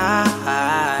cry.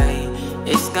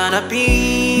 It's gonna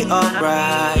be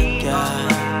alright,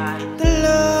 yeah. The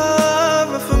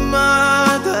love of a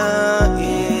mother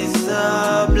is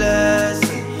a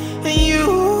blessing, and you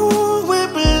will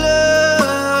be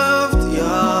loved.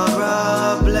 You're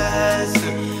a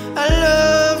blessing. I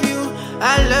love you,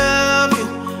 I love you.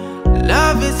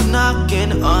 Love is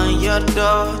knocking on your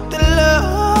door. The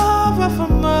love of a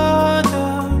mother.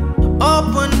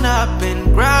 Open up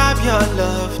and grab your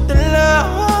love. The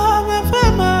love of a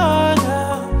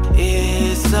mother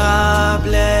is a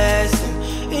blessing.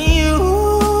 You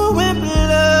will be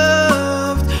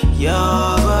loved. You're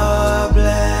a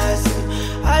blessing.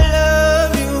 I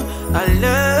love you, I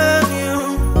love you.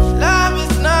 Love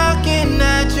is knocking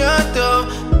at your door.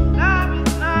 Love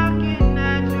is knocking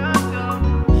at your door.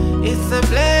 It's a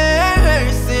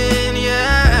blessing,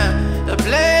 yeah, a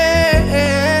blessing.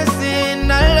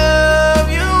 I love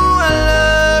you, I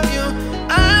love you,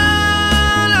 I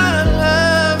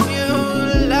love you.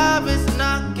 Love is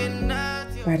knocking at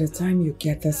your door. By the time you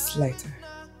get this letter,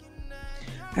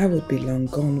 I would be long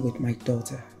gone with my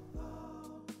daughter.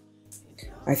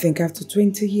 I think after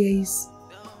 20 years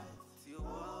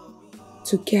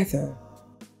together,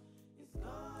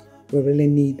 we really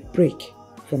need a break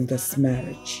from this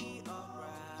marriage.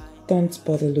 Don't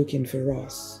bother looking for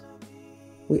us.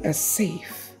 We are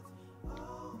safe.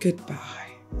 Goodbye.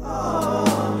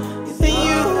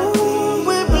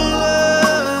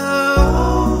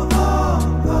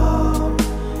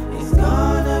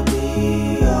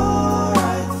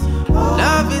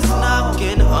 Love is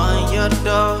knocking on your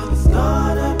door. It's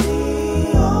gonna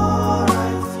be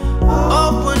alright.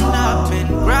 Open up and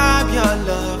grab your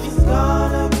love. It's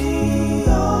gonna be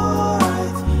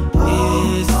alright.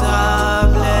 It's a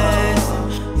blessing.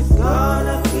 It's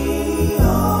gonna be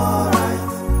alright.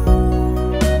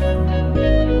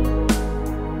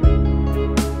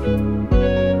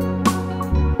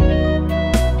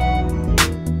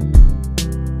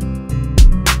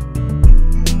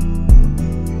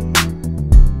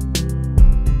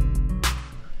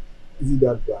 Is it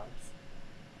that bad?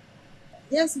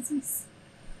 Yes, it is.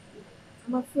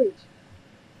 I'm afraid.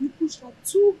 You pushed her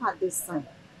too hard this time,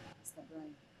 Mr.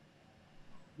 Brian.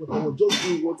 But I was just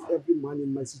doing what every man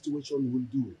in my situation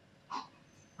would do.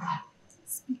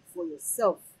 Speak for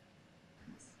yourself.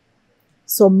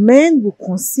 Some men will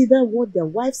consider what their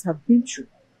wives have been through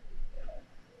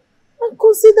and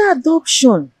consider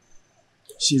adoption.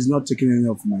 She's not taking any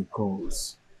of my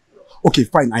calls. Okay,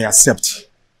 fine, I accept.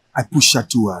 I push her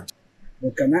too hard.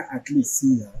 But can I at least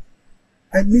see her?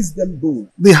 I miss them both.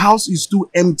 The house is too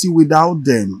empty without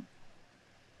them.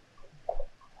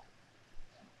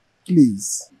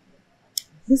 Please.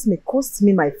 This may cost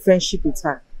me my friendship with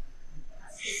her.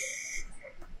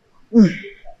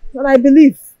 But I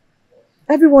believe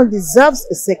everyone deserves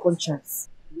a second chance.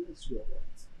 Yes, you are right.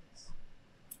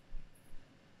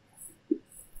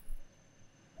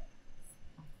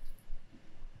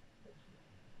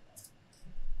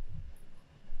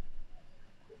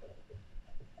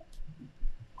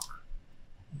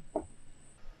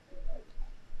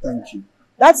 Thank you.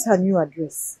 That's her new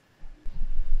address.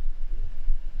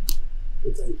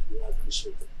 Thank you. I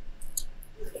appreciate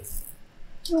it.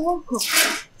 You're welcome.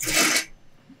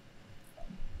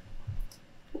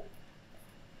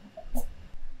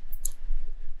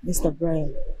 Mr.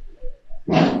 Brian,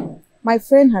 my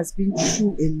friend has been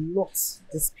through a lot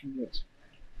this period.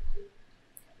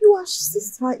 You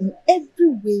assist her in every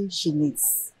way she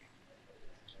needs.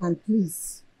 And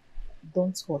please,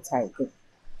 don't hurt her again.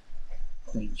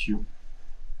 Thank you.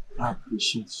 I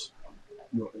appreciate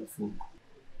your effort.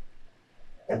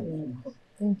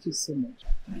 Thank you so much.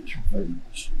 Thank you very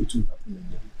much. It will happen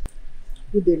again.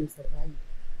 Good day, Mr. Brian.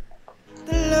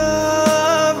 The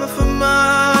love of a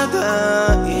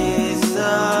mother is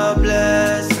a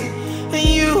blessing, and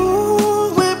you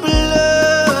will be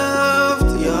loved.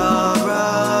 You're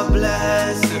a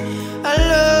blessing. I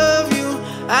love you,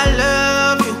 I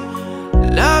love you.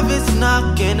 Love is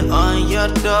knocking on your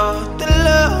door. The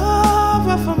love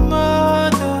love of a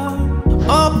mother.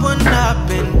 Open up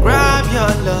and grab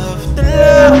your love. The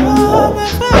love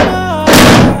of a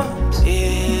mother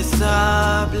is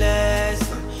a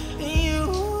blessing.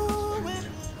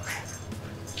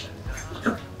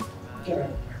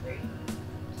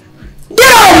 Get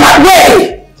out of my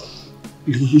way!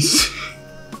 Please.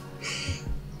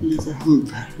 Please, I'm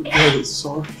very, very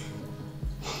sorry.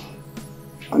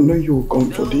 I know you will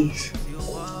come for this,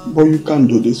 but you can't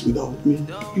do this without me.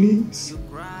 Please.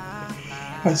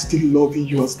 I still love you.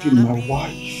 You are still my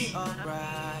wife.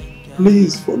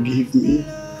 Please forgive me.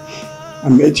 I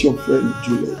met your friend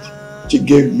Juliet. She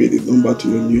gave me the number to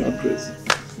your new address.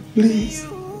 Please.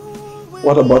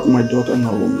 What about my daughter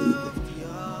Naomi?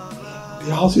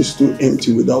 The house is too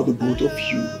empty without the both of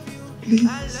you.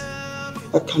 Please.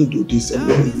 I can't do this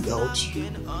alone without you.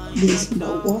 Please,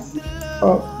 my wife,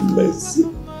 have mercy.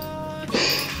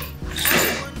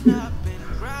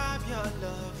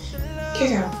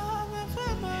 Get out.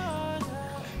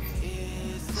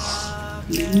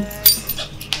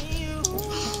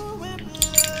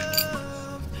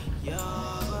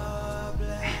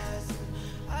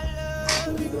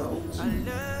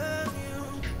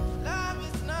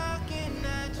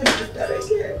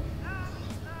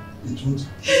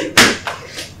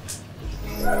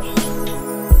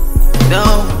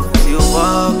 Don't you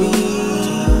worry,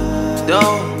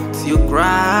 don't you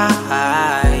cry.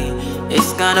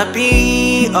 It's gonna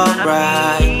be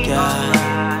alright,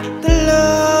 yeah. The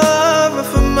love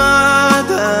of a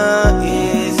mother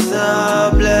is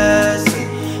a blessing,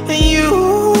 and you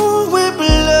will be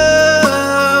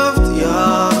loved.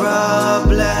 You're a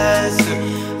blessing.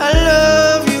 I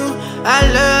love you, I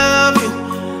love you.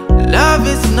 Love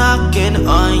is knocking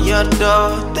on your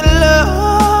door. The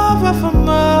love of a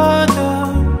mother.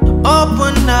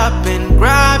 Open up and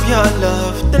grab your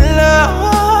love. The love